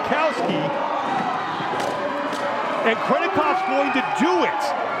Brent Fikowski. And Krennikov's going to do it.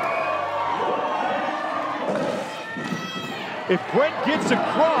 If Brent gets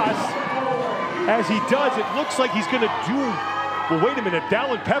across, as he does, it looks like he's going to do. Well, wait a minute.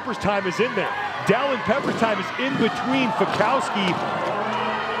 Dallin Pepper's time is in there. Dallin Pepper's time is in between Fikowski.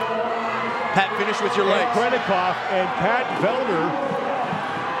 Pat, finish with your legs. Krennikov and Pat Vellner.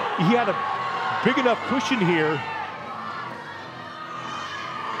 He had a big enough cushion here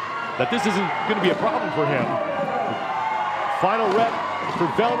that this isn't going to be a problem for him. Final rep for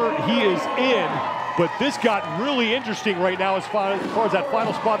Vellner. He is in. But this got really interesting right now as far as that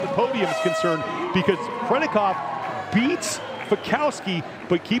final spot on the podium is concerned, because Krennikov beats Fikowski,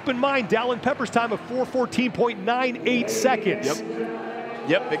 but keep in mind Dallin Pepper's time of 4:14.98 seconds.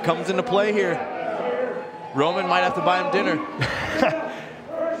 Yep, it comes into play here. Roman might have to buy him dinner.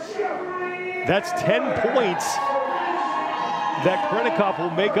 That's 10 points that Krennikov will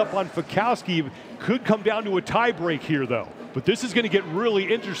make up on Fikowski. Could come down to a tie break here, though. But this is going to get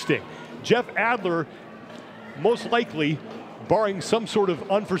really interesting. Jeff Adler, most likely, barring some sort of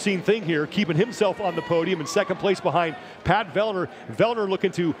unforeseen thing here, keeping himself on the podium in second place behind Pat Vellner. Vellner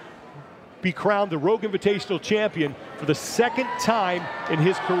looking to be crowned the Rogue Invitational champion for the second time in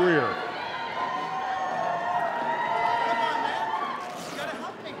his career.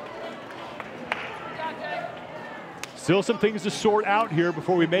 Still some things to sort out here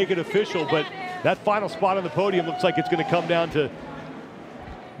before we make it official, but that final spot on the podium looks like it's going to come down to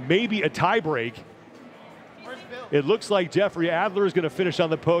maybe a tie break. It looks like Jeffrey Adler is going to finish on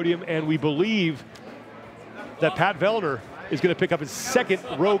the podium, and we believe that Pat Vellner is going to pick up his second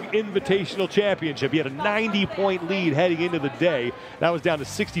Rogue Invitational championship. He had a 90-point lead heading into the day. That was down to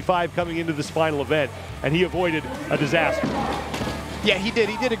 65 coming into this final event, and he avoided a disaster. Yeah, he did.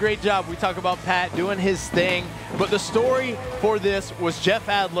 He did a great job. We talk about Pat doing his thing, but the story for this was Jeff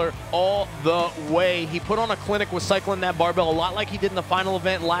Adler all the way. He put on a clinic with cycling that barbell a lot like he did in the final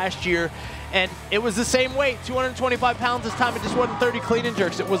event last year, and it was the same weight, 225 pounds this time. It just wasn't 30 clean and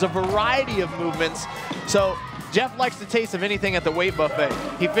jerks. It was a variety of movements. So Jeff likes the taste of anything at the weight buffet.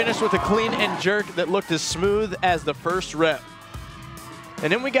 He finished with a clean and jerk that looked as smooth as the first rep.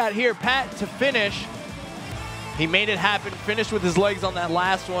 And then we got here Pat to finish. He made it happen, finished with his legs on that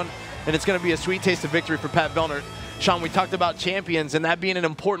last one, and it's going to be a sweet taste of victory for Pat Vellner. Sean, we talked about champions and that being an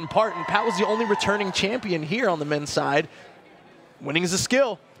important part, and Pat was the only returning champion here on the men's side. Winning is a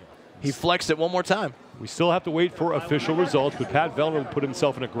skill. He flexed it one more time. We still have to wait for official results, but Pat Vellner put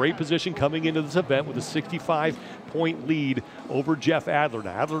himself in a great position coming into this event with a 65-point lead over Jeff Adler.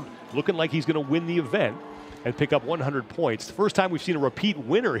 Now, Adler looking like he's going to win the event and pick up 100 points. The first time we've seen a repeat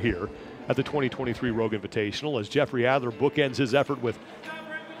winner here at the 2023 Rogue Invitational, as Jeffrey Adler bookends his effort with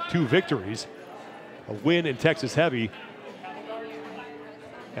 2 victories, a win in Texas Heavy,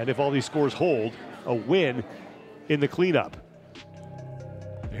 and if all these scores hold, a win in the cleanup.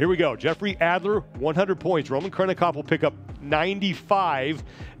 Here we go. Jeffrey Adler, 100 points. Roman Krennikov will pick up 95.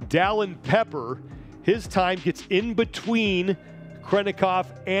 Dallin Pepper, his time gets in between Krennikov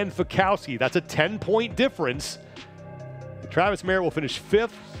and Fikowski. That's a 10-point difference. Travis Merritt will finish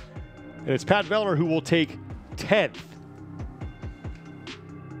 5th, and it's Pat Vellner who will take 10th.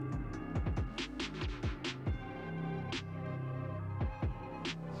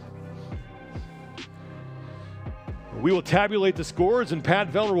 We will tabulate the scores, and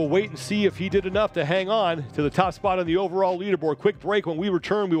Pat Vellner will wait and see if he did enough to hang on to the top spot on the overall leaderboard. Quick break. When we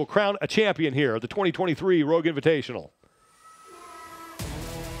return, we will crown a champion here at the 2023 Rogue Invitational.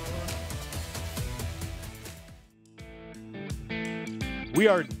 We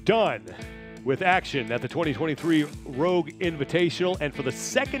are done with action at the 2023 Rogue Invitational, and for the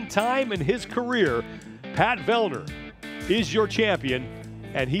second time in his career, Pat Vellner is your champion,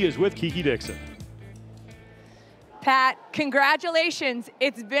 and he is with Kiki Dixon. Pat, congratulations.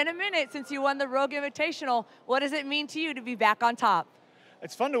 It's been a minute since you won the Rogue Invitational. What does it mean to you to be back on top?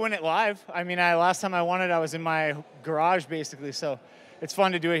 It's fun to win it live. I mean, last time I won it, I was in my garage, basically, so it's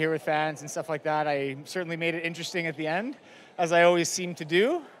fun to do it here with fans and stuff like that. I certainly made it interesting at the end, as I always seem to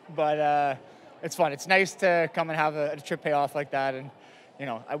do, but it's fun. It's nice to come and have a trip pay off like that, and you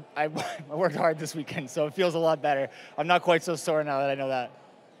know, I worked hard this weekend, so it feels a lot better. I'm not quite so sore now that I know that.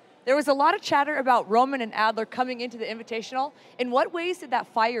 There was a lot of chatter about Roman and Adler coming into the Invitational. In what ways did that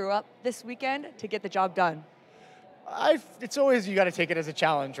fire you up this weekend to get the job done? It's always, you got to take it as a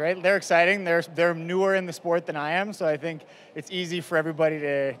challenge, right? They're exciting. They're newer in the sport than I am, so I think it's easy for everybody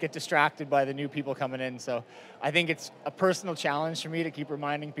to get distracted by the new people coming in. So I think it's a personal challenge for me to keep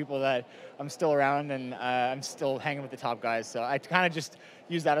reminding people that I'm still around and I'm still hanging with the top guys. So I kind of just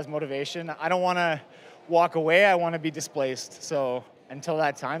use that as motivation. I don't want to walk away. I want to be displaced. So until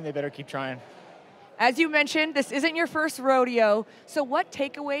that time, they better keep trying. As you mentioned, this isn't your first rodeo. So what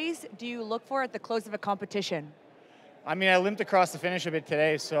takeaways do you look for at the close of a competition? I mean, I limped across the finish a bit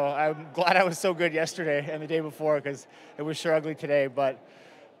today, so I'm glad I was so good yesterday and the day before because it was sure ugly today. But,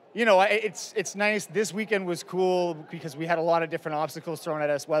 you know, it's nice. This weekend was cool because we had a lot of different obstacles thrown at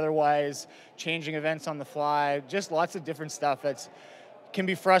us weather-wise, changing events on the fly, just lots of different stuff that can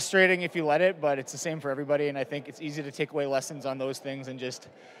be frustrating if you let it, but it's the same for everybody. And I think it's easy to take away lessons on those things and just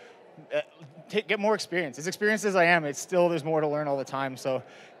get more experience. As experienced as I am, it's still, there's more to learn all the time. So,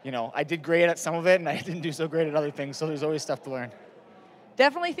 you know, I did great at some of it and I didn't do so great at other things. So there's always stuff to learn.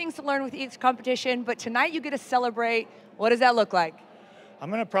 Definitely things to learn with each competition, but tonight you get to celebrate. What does that look like? I'm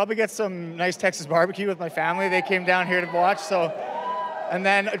going to probably get some nice Texas barbecue with my family. They came down here to watch. So, and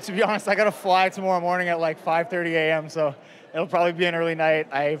then to be honest, I got to fly tomorrow morning at like 5:30 a.m. So it'll probably be an early night.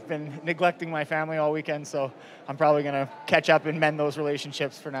 I've been neglecting my family all weekend. So I'm probably going to catch up and mend those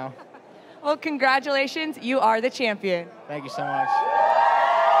relationships for now. Well, congratulations. You are the champion. Thank you so much.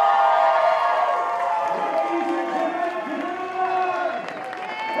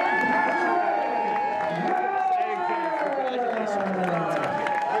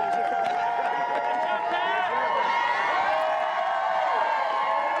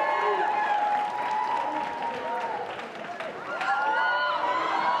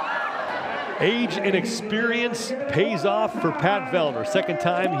 Age and experience pays off for Pat Vellner. Second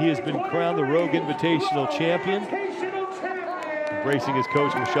time he has been crowned the Rogue Invitational champion. Embracing his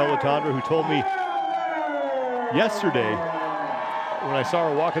coach, Michelle Letendre, who told me yesterday when I saw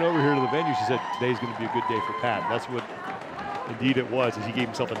her walking over here to the venue, she said, today's going to be a good day for Pat. And that's what indeed it was, as he gave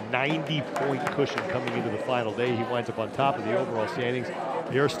himself a 90-point cushion coming into the final day. He winds up on top of the overall standings.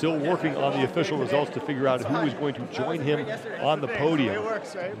 They are still working on the official results to figure out who is going to join him on the podium.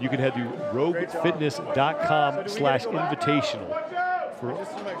 You can head to roguefitness.com/invitational for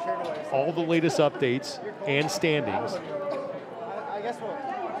all the latest updates and standings as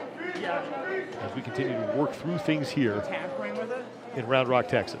we continue to work through things here in Round Rock,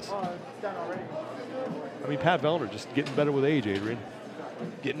 Texas. I mean, Pat Vellner just getting better with age, Adrian.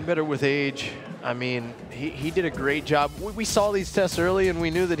 Getting better with age. I mean, he did a great job. We saw these tests early, and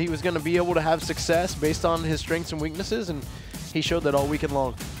we knew that he was going to be able to have success based on his strengths and weaknesses, and he showed that all weekend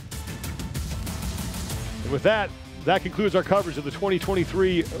long. And with that, that concludes our coverage of the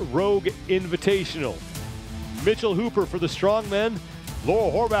 2023 Rogue Invitational. Mitchell Hooper for the strong men,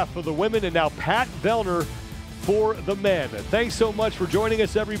 Laura Horvath for the women, and now Pat Vellner for the men. Thanks so much for joining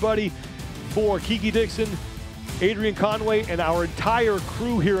us, everybody. For Kiki Dixon, Adrian Conway, and our entire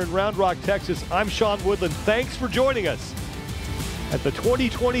crew here in Round Rock, Texas, I'm Sean Woodland. Thanks for joining us at the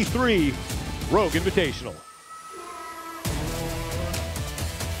 2023 Rogue Invitational.